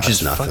 which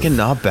is fucking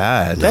not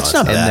bad. That's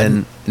not bad.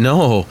 And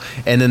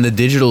then the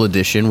digital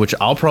edition, which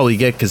I'll probably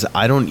get because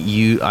I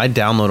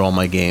download all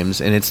my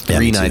games, and it's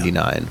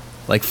 $3.99.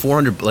 Like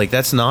 $400. Like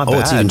that's not bad. Oh,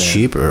 it's even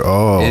cheaper.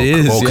 Oh, it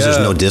is. because there's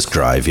no disc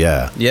drive.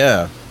 Yeah,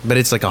 but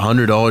it's like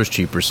 $100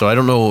 cheaper. So I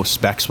don't know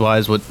specs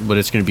wise what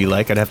it's going to be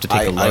like. I'd have to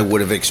take a look. I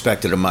would have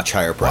expected a much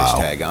higher price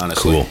tag.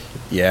 Honestly, cool.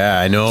 Yeah,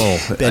 I know.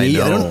 Benny,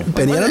 I don't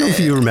know if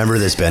you remember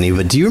this, Benny,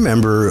 but do you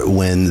remember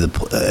when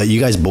you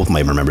guys both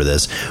might remember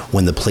this,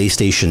 when the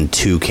PlayStation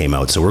 2 came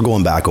out? So we're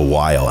going back a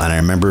while, and I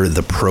remember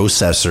the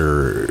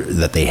processor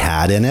that they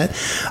had in it.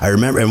 I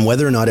remember, and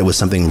whether or not it was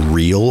something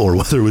real or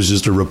whether it was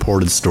just a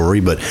reported story,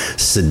 but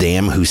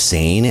Saddam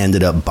Hussein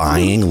ended up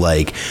buying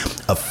like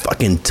a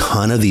fucking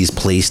ton of these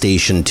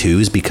PlayStation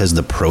 2s because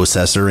the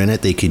processor in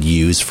it they could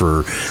use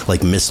for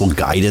like missile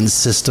guidance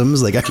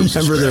systems. Like I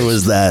remember there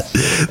was that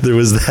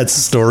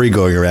story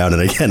going around,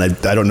 and again, I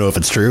don't know if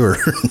it's true or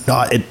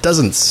not. It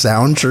doesn't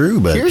sound true,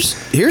 but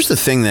here's the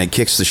thing that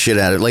kicks the shit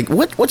out of it. Like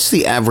what's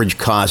the average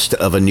cost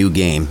of a new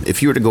game?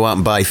 If you were to go out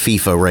and buy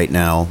FIFA right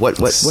now, what's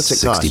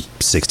it cost?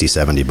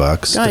 $60-$70.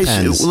 Guys,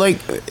 depends. Like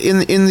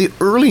in the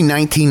early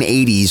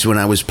 1980s when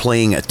I was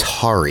playing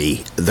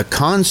Atari, the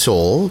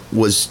console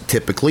was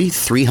typically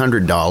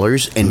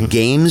 $300 and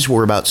games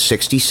were about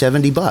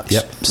 $60-$70.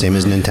 Yep, same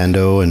as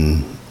Nintendo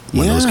and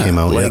when those came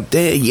out.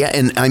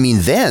 And I mean,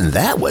 then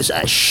that was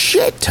a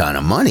shit ton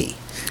of money.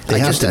 They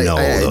have to know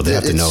who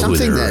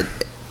their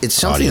it's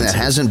something that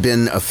hasn't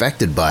been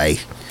affected by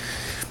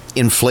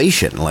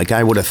inflation. Like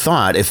I would have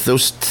thought, if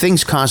those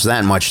things cost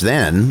that much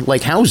then,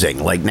 like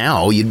housing, like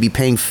now you'd be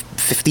paying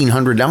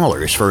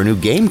 $1,500 for a new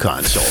game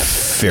console.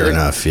 Fair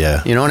enough,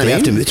 yeah. You know what I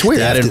mean? It's weird.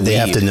 They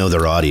have to know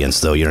their audience,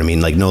 though. You know what I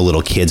mean? Like, no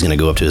little kid's going to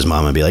go up to his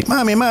mom and be like,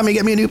 Mommy,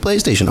 get me a new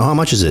PlayStation. Oh, how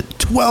much is it?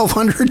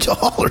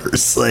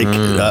 $1,200.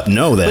 Like,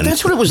 no, then. But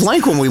that's what it was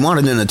like when we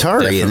wanted an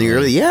Atari in the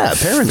early. Yeah,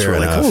 parents were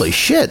like, holy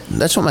shit,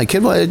 that's what my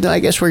kid wanted. I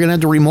guess we're going to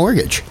have to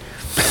remortgage.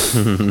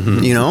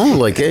 You know,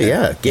 like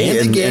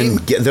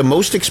the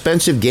most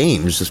expensive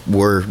games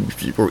were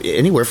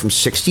anywhere from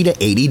 $60 to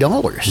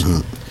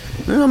 $80.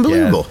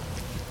 Unbelievable.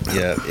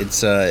 Yeah,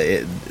 it's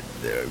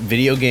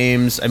video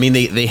games. I mean,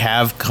 they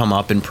have come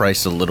up in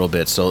price a little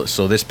bit. So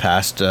this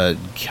past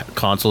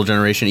console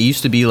generation, it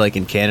used to be like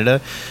in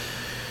Canada,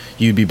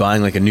 you'd be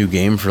buying like a new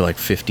game for like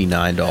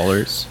 $59,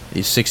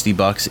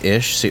 $60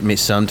 ish.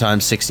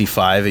 Sometimes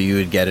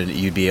 $65.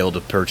 You'd be able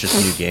to purchase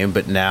a new game.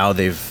 But now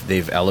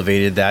they've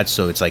elevated that,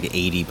 so it's like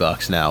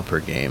 $80 now per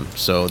game.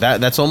 So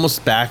that's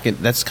almost back.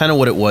 That's kind of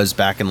what it was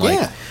back in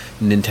like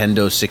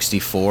Nintendo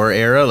 64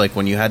 era, like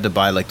when you had to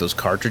buy like those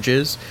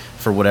cartridges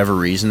for whatever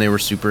reason. They were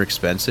super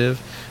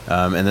expensive,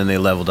 and then they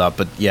leveled up.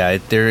 But yeah,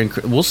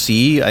 we'll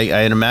see.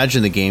 I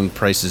imagine the game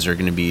prices are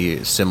going to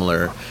be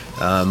similar.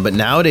 But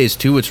nowadays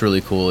too, what's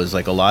really cool is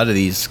like a lot of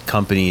these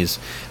companies,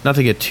 not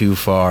to get too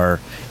far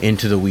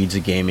into the weeds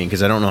of gaming,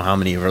 because I don't know how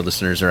many of our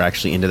listeners are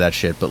actually into that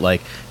shit, but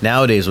like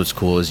nowadays what's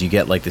cool is you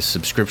get like this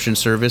subscription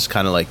service,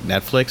 kind of like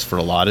Netflix for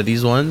a lot of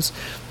these ones.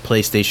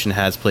 PlayStation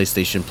has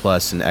PlayStation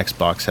Plus and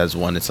Xbox has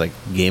one. It's like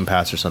Game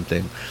Pass or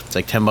something. It's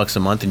like $10 a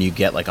month and you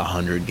get like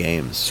 100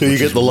 games. So you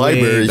get the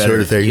library sort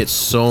of thing. You get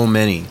so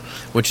many,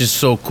 which is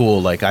so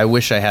cool. Like I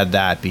wish I had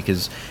that,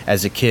 because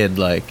as a kid,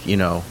 like, you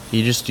know,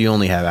 you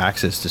only have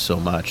access to so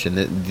much, and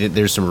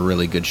there's some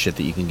really good shit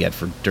that you can get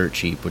for dirt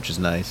cheap, which is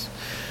nice.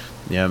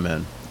 Yeah,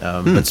 man.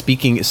 But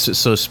speaking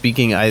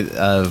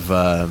of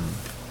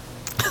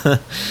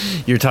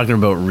you're talking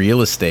about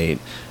real estate.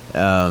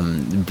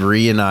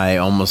 Bree and I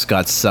almost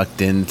got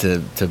sucked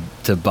into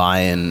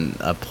buying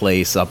a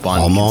place up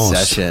on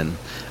Concession.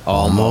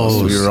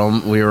 Almost.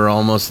 We were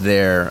almost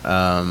there.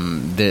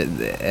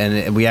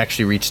 And we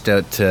actually reached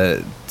out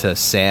to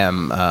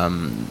Sam,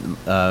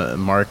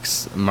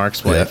 Mark's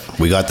wife. Yeah,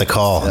 we got the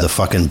call. The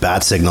fucking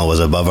bat signal was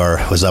up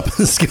in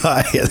the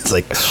sky. It's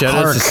like,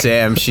 shout out to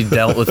Sam. She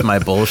dealt with my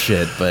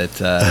bullshit, but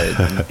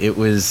it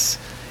was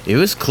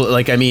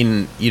like, I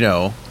mean, you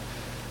know,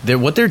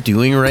 what they're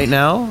doing right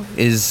now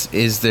is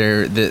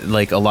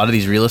like a lot of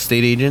these real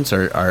estate agents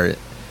are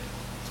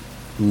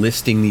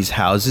listing these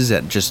houses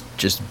at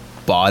just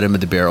bottom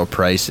of the barrel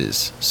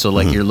prices. So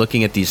like you're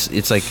looking at these,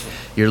 it's like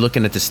you're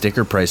looking at the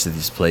sticker price of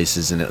these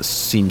places, and it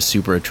seems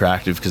super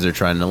attractive because they're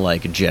trying to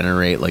like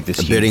generate like this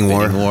huge bidding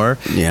war.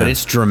 Yeah. But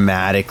it's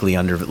dramatically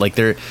I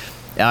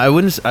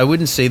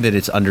wouldn't say that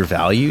it's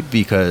undervalued,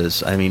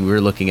 because I mean, we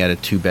were looking at a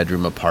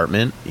 2-bedroom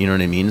apartment, you know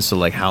what I mean? So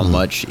like how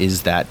much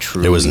is that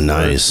truly? It was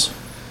nice.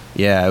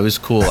 Yeah, it was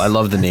cool. I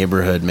love the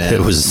neighborhood, man. It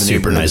was a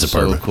super nice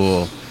apartment. So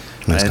cool.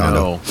 Nice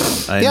condo.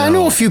 I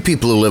know a few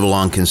people who live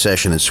along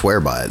Concession and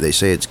swear by it. They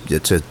say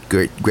it's a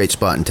great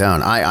spot in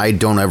town. I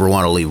don't ever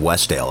want to leave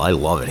Westdale. I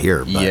love it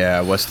here. But.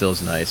 Yeah,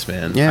 Westdale's nice,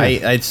 man. Yeah,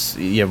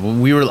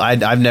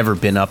 I've never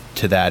been up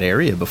to that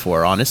area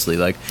before, honestly.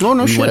 Like,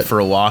 we went for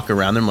a walk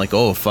around there. I'm like,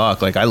 oh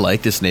fuck, like I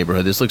like this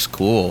neighborhood. This looks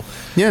cool.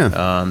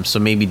 Yeah. So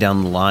maybe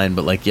down the line,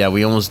 but like, yeah,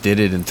 we almost did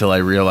it until I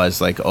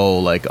realized, like, oh,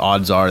 like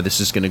odds are this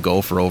is going to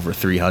go for over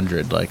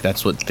 300. Like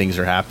that's what things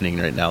are happening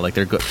right now. Like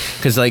they're good,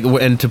 because like,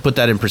 and to put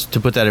that in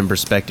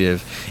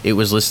perspective, it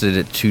was listed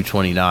at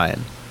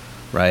 229,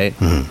 right?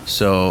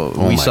 So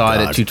we saw it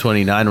at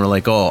 229. We're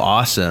like, oh,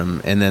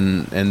 awesome! And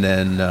then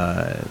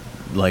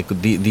like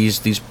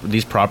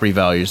these property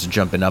values are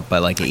jumping up by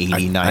like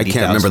 80, 90,000. I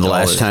can't remember the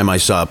last time I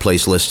saw a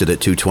place listed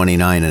at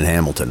 229 in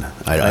Hamilton.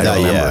 I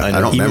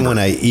don't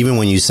remember. Even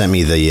when you sent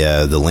me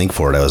the link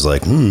for it, I was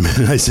like,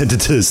 I sent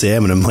it to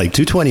Sam, and I'm like,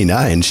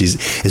 229.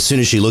 As soon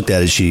as she looked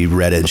at it, she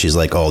read it, and she's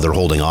like, oh, they're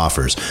holding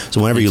offers.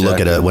 So whenever you look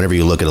at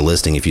a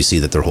listing, if you see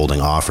that they're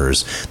holding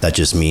offers, that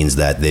just means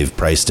that they've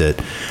priced it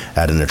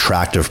at an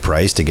attractive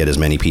price to get as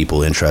many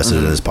people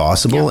interested as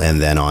possible, and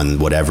then on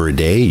whatever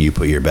day you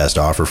put your best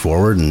offer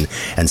forward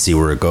and see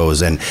where it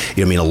goes. And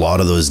I mean, a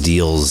lot of those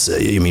deals,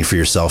 I mean, for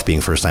yourself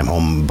being first-time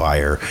home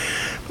buyer,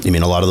 I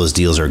mean, a lot of those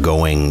deals are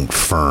going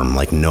firm,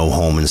 like no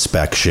home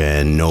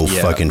inspection, no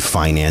fucking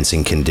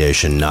financing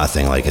condition,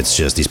 nothing. Like it's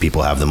just these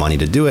people have the money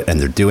to do it, and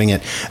they're doing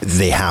it.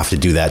 They have to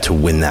do that to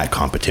win that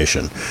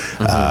competition.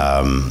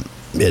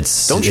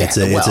 It's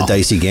a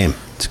dicey game.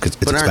 It's but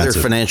expensive. Aren't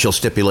there financial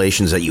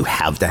stipulations that you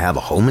have to have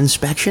a home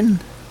inspection?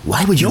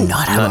 Why would you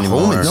not have a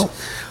home inspection?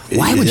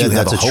 Why would you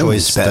have a home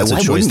inspection?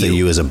 That's a choice that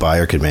you as a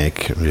buyer could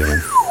make.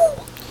 The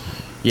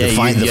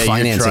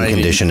financing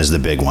condition is the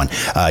big one.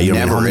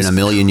 Never in a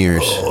million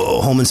years.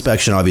 Home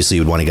inspection, obviously,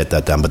 you would want to get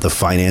that done. But the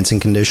financing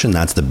condition,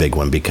 that's the big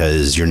one,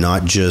 because you're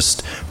not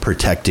just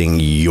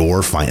protecting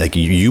your like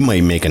you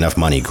might make enough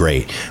money,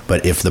 great.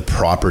 But if the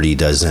property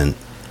doesn't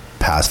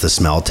pass the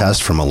smell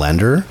test from a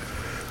lender,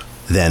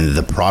 then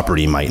the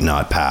property might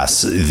not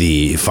pass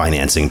the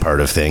financing part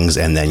of things,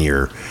 and then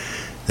you've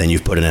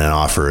put in an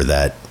offer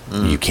that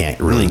you can't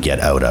really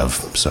get out of.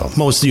 So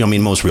most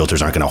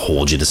realtors aren't going to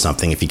hold you to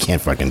something. If you can't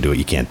fucking do it,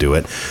 you can't do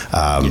it.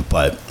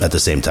 But at the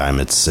same time,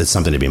 it's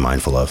something to be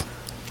mindful of.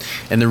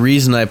 And the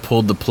reason I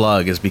pulled the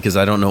plug is because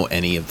I don't know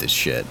any of this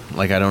shit.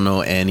 Like, I don't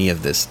know any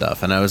of this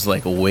stuff. And I was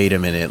like, wait a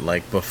minute.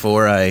 Like,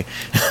 before I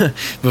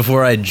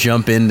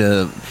jump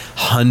into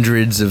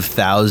hundreds of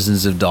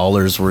thousands of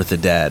dollars worth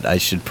of debt, I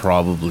should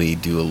probably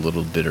do a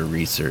little bit of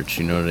research.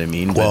 You know what I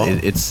mean? Well,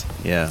 but it's,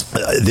 yeah.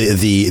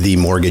 The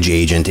mortgage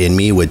agent in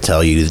me would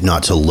tell you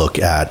not to look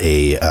at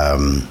a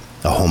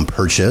home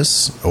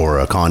purchase or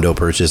a condo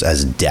purchase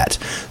as debt.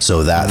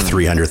 So that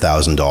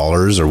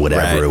 $300,000 or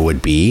whatever it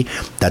would be,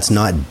 that's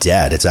not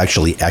debt. It's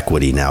actually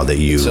equity now that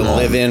you own.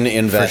 Live-in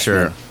investment. For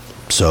sure.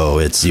 So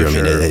it's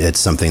it's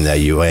something that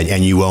you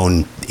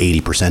own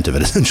 80% of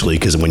it essentially,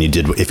 because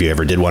if you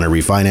ever did want to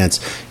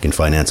refinance, you can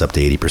finance up to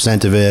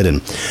 80% of it.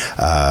 And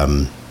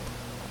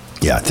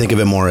Yeah, think of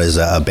it more as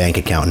a bank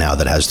account now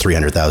that has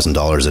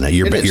 $300,000 in it.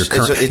 Your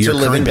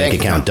current bank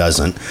account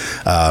doesn't.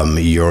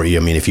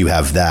 If you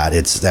have that,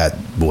 it's that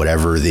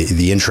whatever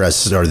the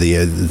interest or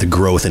the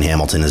growth in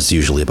Hamilton is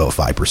usually about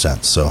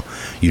 5%. So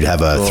you'd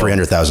have a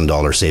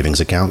 $300,000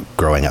 savings account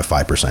growing at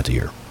 5% a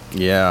year.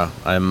 Yeah,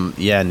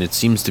 and it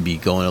seems to be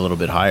going a little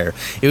bit higher.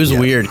 It was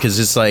weird because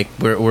it's like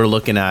we're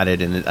looking at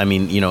it, and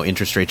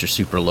interest rates are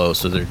super low,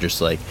 so they're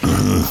just like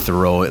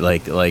throwing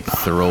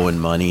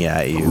money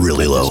at you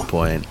really at low this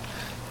point.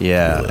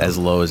 Yeah, really as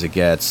low as it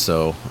gets.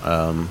 So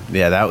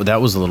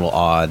that was a little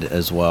odd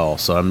as well.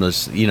 So I'm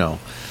just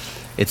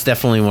it's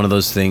definitely one of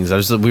those things.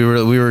 We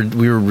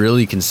were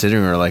really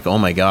considering. We're like, oh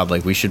my god,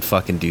 like we should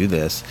fucking do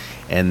this.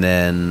 And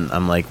then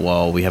I'm like,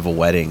 well, we have a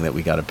wedding that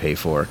we got to pay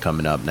for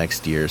coming up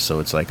next year. So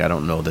it's like I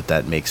don't know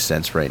that makes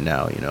sense right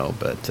now,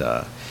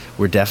 But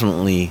we're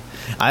definitely.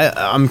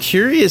 I'm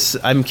curious.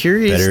 I'm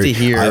curious to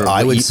hear.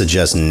 I would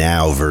suggest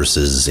now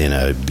versus in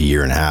a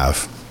year and a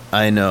half.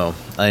 I know,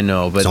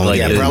 but probably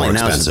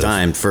now's the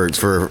time for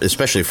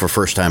especially for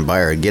first time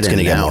buyer. It's going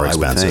to get more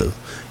expensive.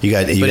 You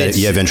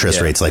have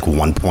interest rates like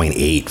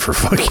 1.8 for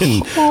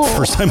fucking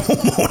first time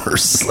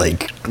homeowners.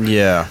 Like,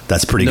 yeah,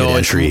 that's pretty good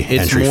entry.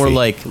 It's more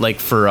fee. like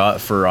for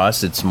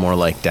us, it's more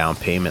like down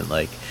payment.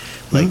 Like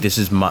this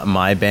is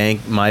my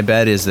bank. My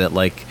bet is that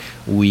like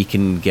we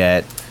can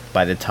get.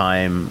 By the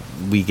time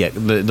we get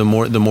the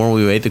more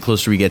we wait, the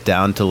closer we get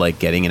down to like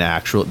getting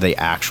the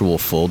actual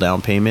full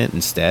down payment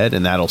instead,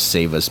 and that'll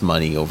save us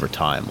money over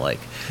time.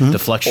 Like the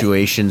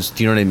fluctuations,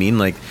 do you know what I mean?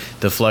 Like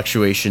the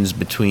fluctuations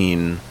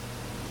between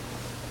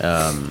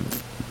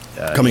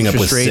coming up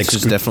with rates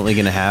is definitely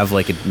going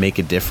to make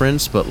a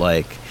difference. But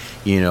like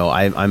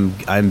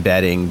I'm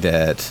betting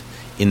that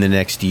in the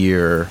next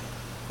year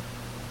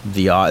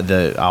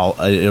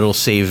it'll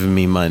save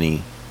me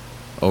money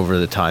over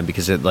the time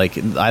because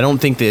I don't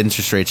think the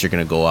interest rates are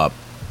going to go up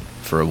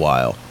for a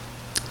while.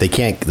 They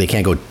can't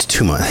go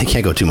too much. They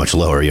can't go too much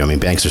lower.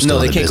 Banks are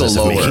still in the business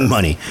of making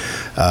money.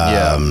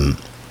 I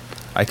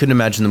couldn't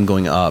imagine them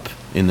going up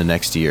in the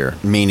next year.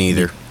 Me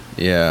neither.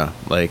 Yeah,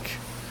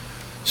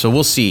 so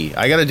we'll see.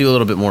 I got to do a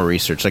little bit more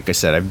research. Like I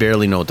said, I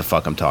barely know what the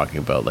fuck I'm talking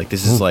about. Like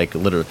this is like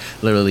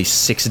literally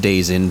 6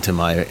 days into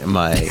my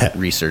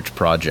research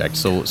project.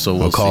 So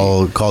we'll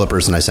call the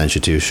person I sent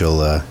you to.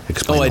 She'll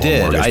explain the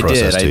whole mortgage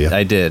process to you.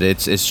 I did.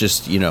 It's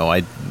just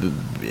I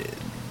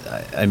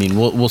mean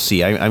we'll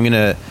see. I'm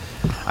gonna.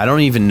 I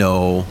don't even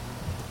know.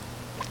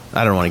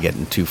 I don't want to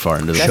get too far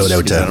into this. Shout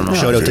out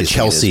to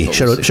Chelsea.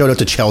 Shout out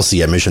to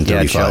Chelsea at Mission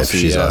 35. Chelsea,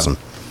 she's awesome.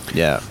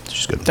 Yeah,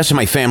 she's good. That's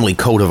my family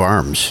coat of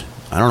arms.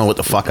 I don't know what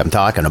the fuck I'm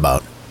talking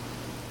about.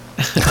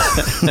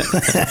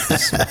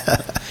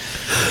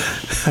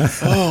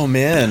 Oh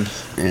man,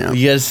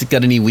 you guys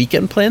got any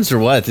weekend plans or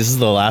what? This is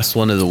the last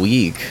one of the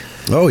week.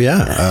 Oh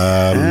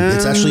yeah,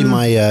 it's actually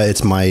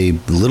it's my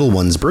little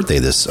one's birthday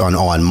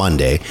on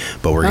Monday,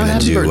 but we're gonna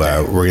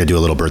do a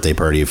little birthday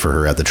party for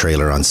her at the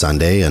trailer on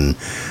Sunday, and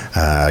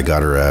I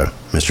got her a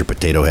Mr.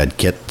 Potato Head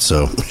kit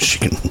so she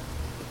can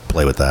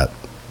play with that.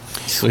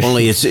 Sweet.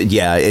 Only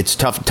it's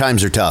tough.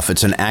 Times are tough.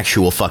 It's an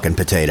actual fucking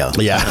potato.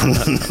 Yeah,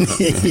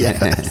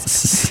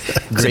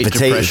 Great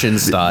Depression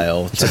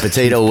style. It's a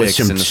potato with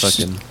some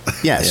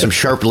some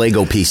sharp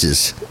Lego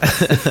pieces.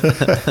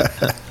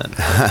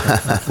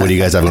 What do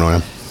you guys have going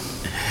on?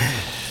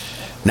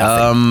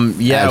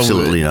 Nothing.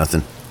 Absolutely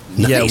nothing.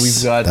 Nice. Yeah,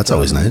 we've got that's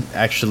always nice.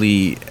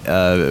 Actually,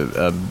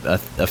 a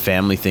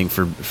family thing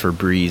for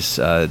Bree's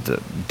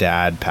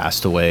dad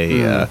passed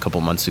away a couple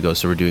months ago,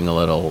 so we're doing a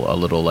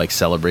little like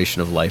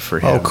celebration of life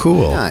for him. Oh,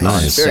 cool!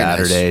 Nice.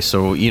 Saturday. Nice.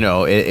 So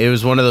it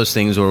was one of those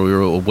things where we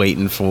were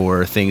waiting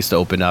for things to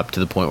open up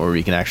to the point where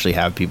we can actually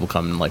have people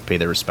come and like pay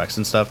their respects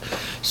and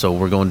stuff. So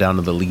we're going down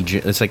to the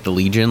Legion. It's like the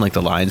Legion, like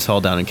the Lions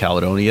Hall down in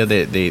Caledonia.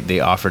 They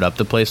offered up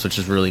the place, which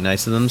is really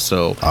nice of them.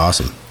 So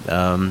awesome.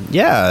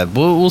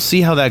 We'll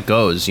see how that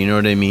goes. You know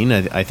what I mean?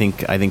 I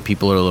think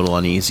people are a little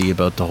uneasy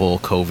about the whole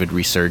COVID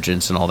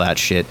resurgence and all that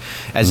shit.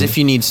 As if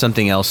you need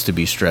something else to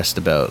be stressed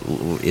about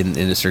in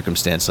a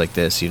circumstance like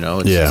this.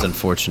 It's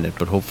unfortunate,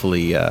 but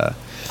hopefully, we got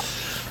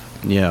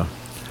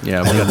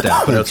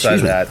that. But outside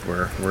of that,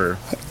 we're.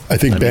 I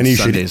think Benny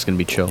Sunday is going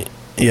to be chill.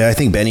 Yeah, I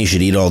think Benny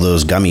should eat all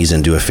those gummies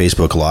and do a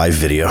Facebook Live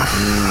video.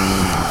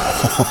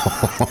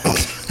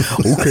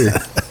 Okay.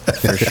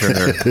 For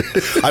sure.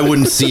 I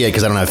wouldn't see it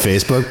because I don't have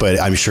Facebook, but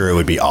I'm sure it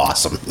would be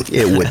awesome.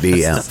 It would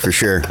be, yeah, for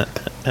sure.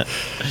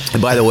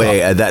 And by the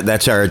way,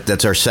 that's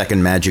our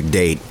second magic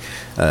date.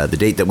 The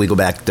date that we go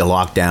back to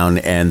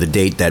lockdown, and the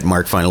date that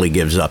Mark finally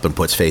gives up and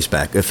puts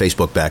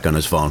Facebook back on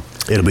his phone.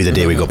 It'll be the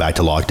day we go back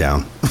to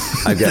lockdown.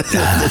 I got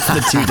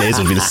the 2 days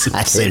will be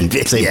the same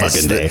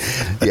fucking day.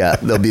 Yeah,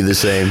 they'll be the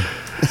same.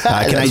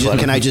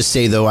 Can I just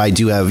say though, I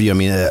do have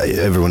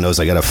everyone knows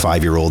I got a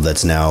 5-year-old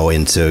that's now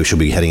she'll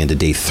be heading into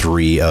day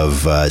 3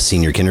 of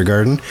senior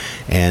kindergarten,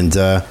 and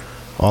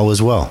all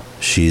is well.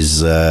 She's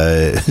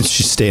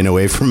staying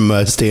away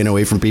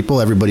from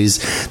people.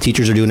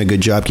 Teachers are doing a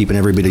good job keeping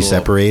everybody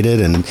separated.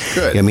 And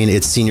Good. I mean,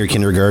 it's senior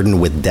kindergarten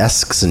with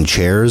desks and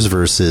chairs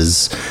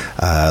versus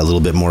a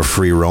little bit more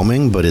free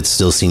roaming, but it's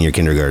still senior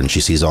kindergarten.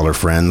 She sees all her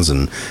friends,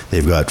 and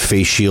they've got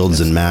face shields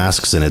and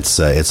masks, and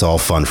it's all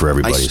fun for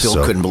everybody. I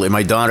still couldn't believe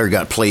my daughter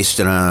got placed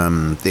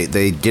in.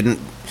 They didn't.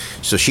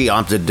 So she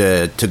opted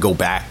to go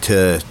back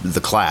to the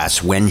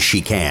class when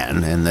she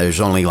can, and there's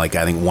only I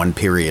think one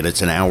period.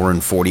 It's an hour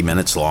and 40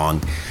 minutes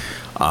long,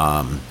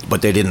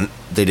 but they didn't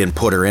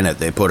put her in it.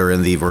 They put her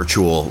in the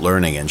virtual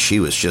learning, and she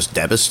was just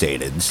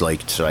devastated. It's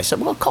so I said,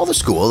 well, call the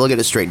school. They'll get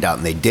it straightened out,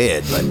 and they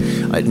did.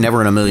 But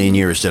never in a million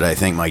years did I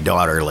think my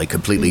daughter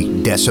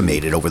completely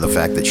decimated over the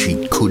fact that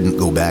she couldn't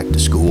go back to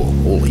school.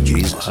 Holy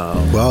Jesus!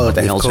 Well, what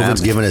the if hell's COVID's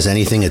happening? given us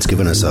anything, it's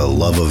given us a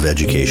love of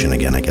education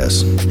again, I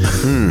guess,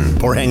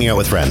 or hanging out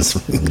with friends.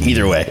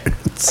 Either way,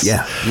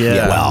 Yeah.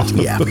 Yeah. Well,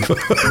 yeah.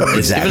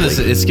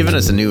 Exactly. It's given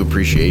us a new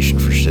appreciation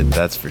for shit.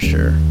 That's for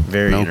sure.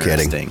 Very No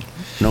interesting. kidding.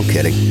 No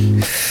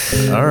kidding.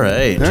 All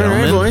right,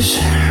 gentlemen. boys.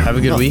 Have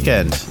a good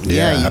weekend.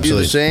 Yeah, you do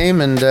the same,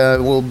 and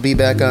we'll be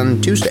back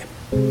on Tuesday.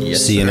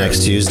 Yes, See you sir.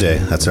 next Tuesday.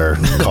 That's our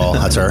call.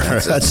 That's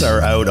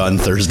our out on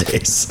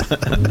Thursdays.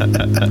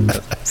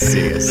 See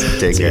you.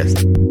 Take care.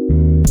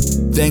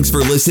 Thanks for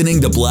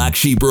listening to Black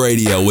Sheep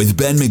Radio with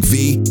Ben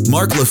McVie,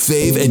 Mark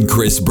Lefebvre, and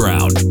Chris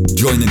Brown.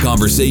 Join the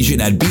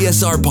conversation at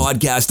BSR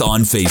Podcast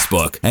on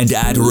Facebook and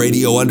at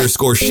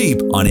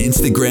radio_sheep on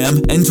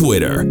Instagram and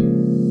Twitter.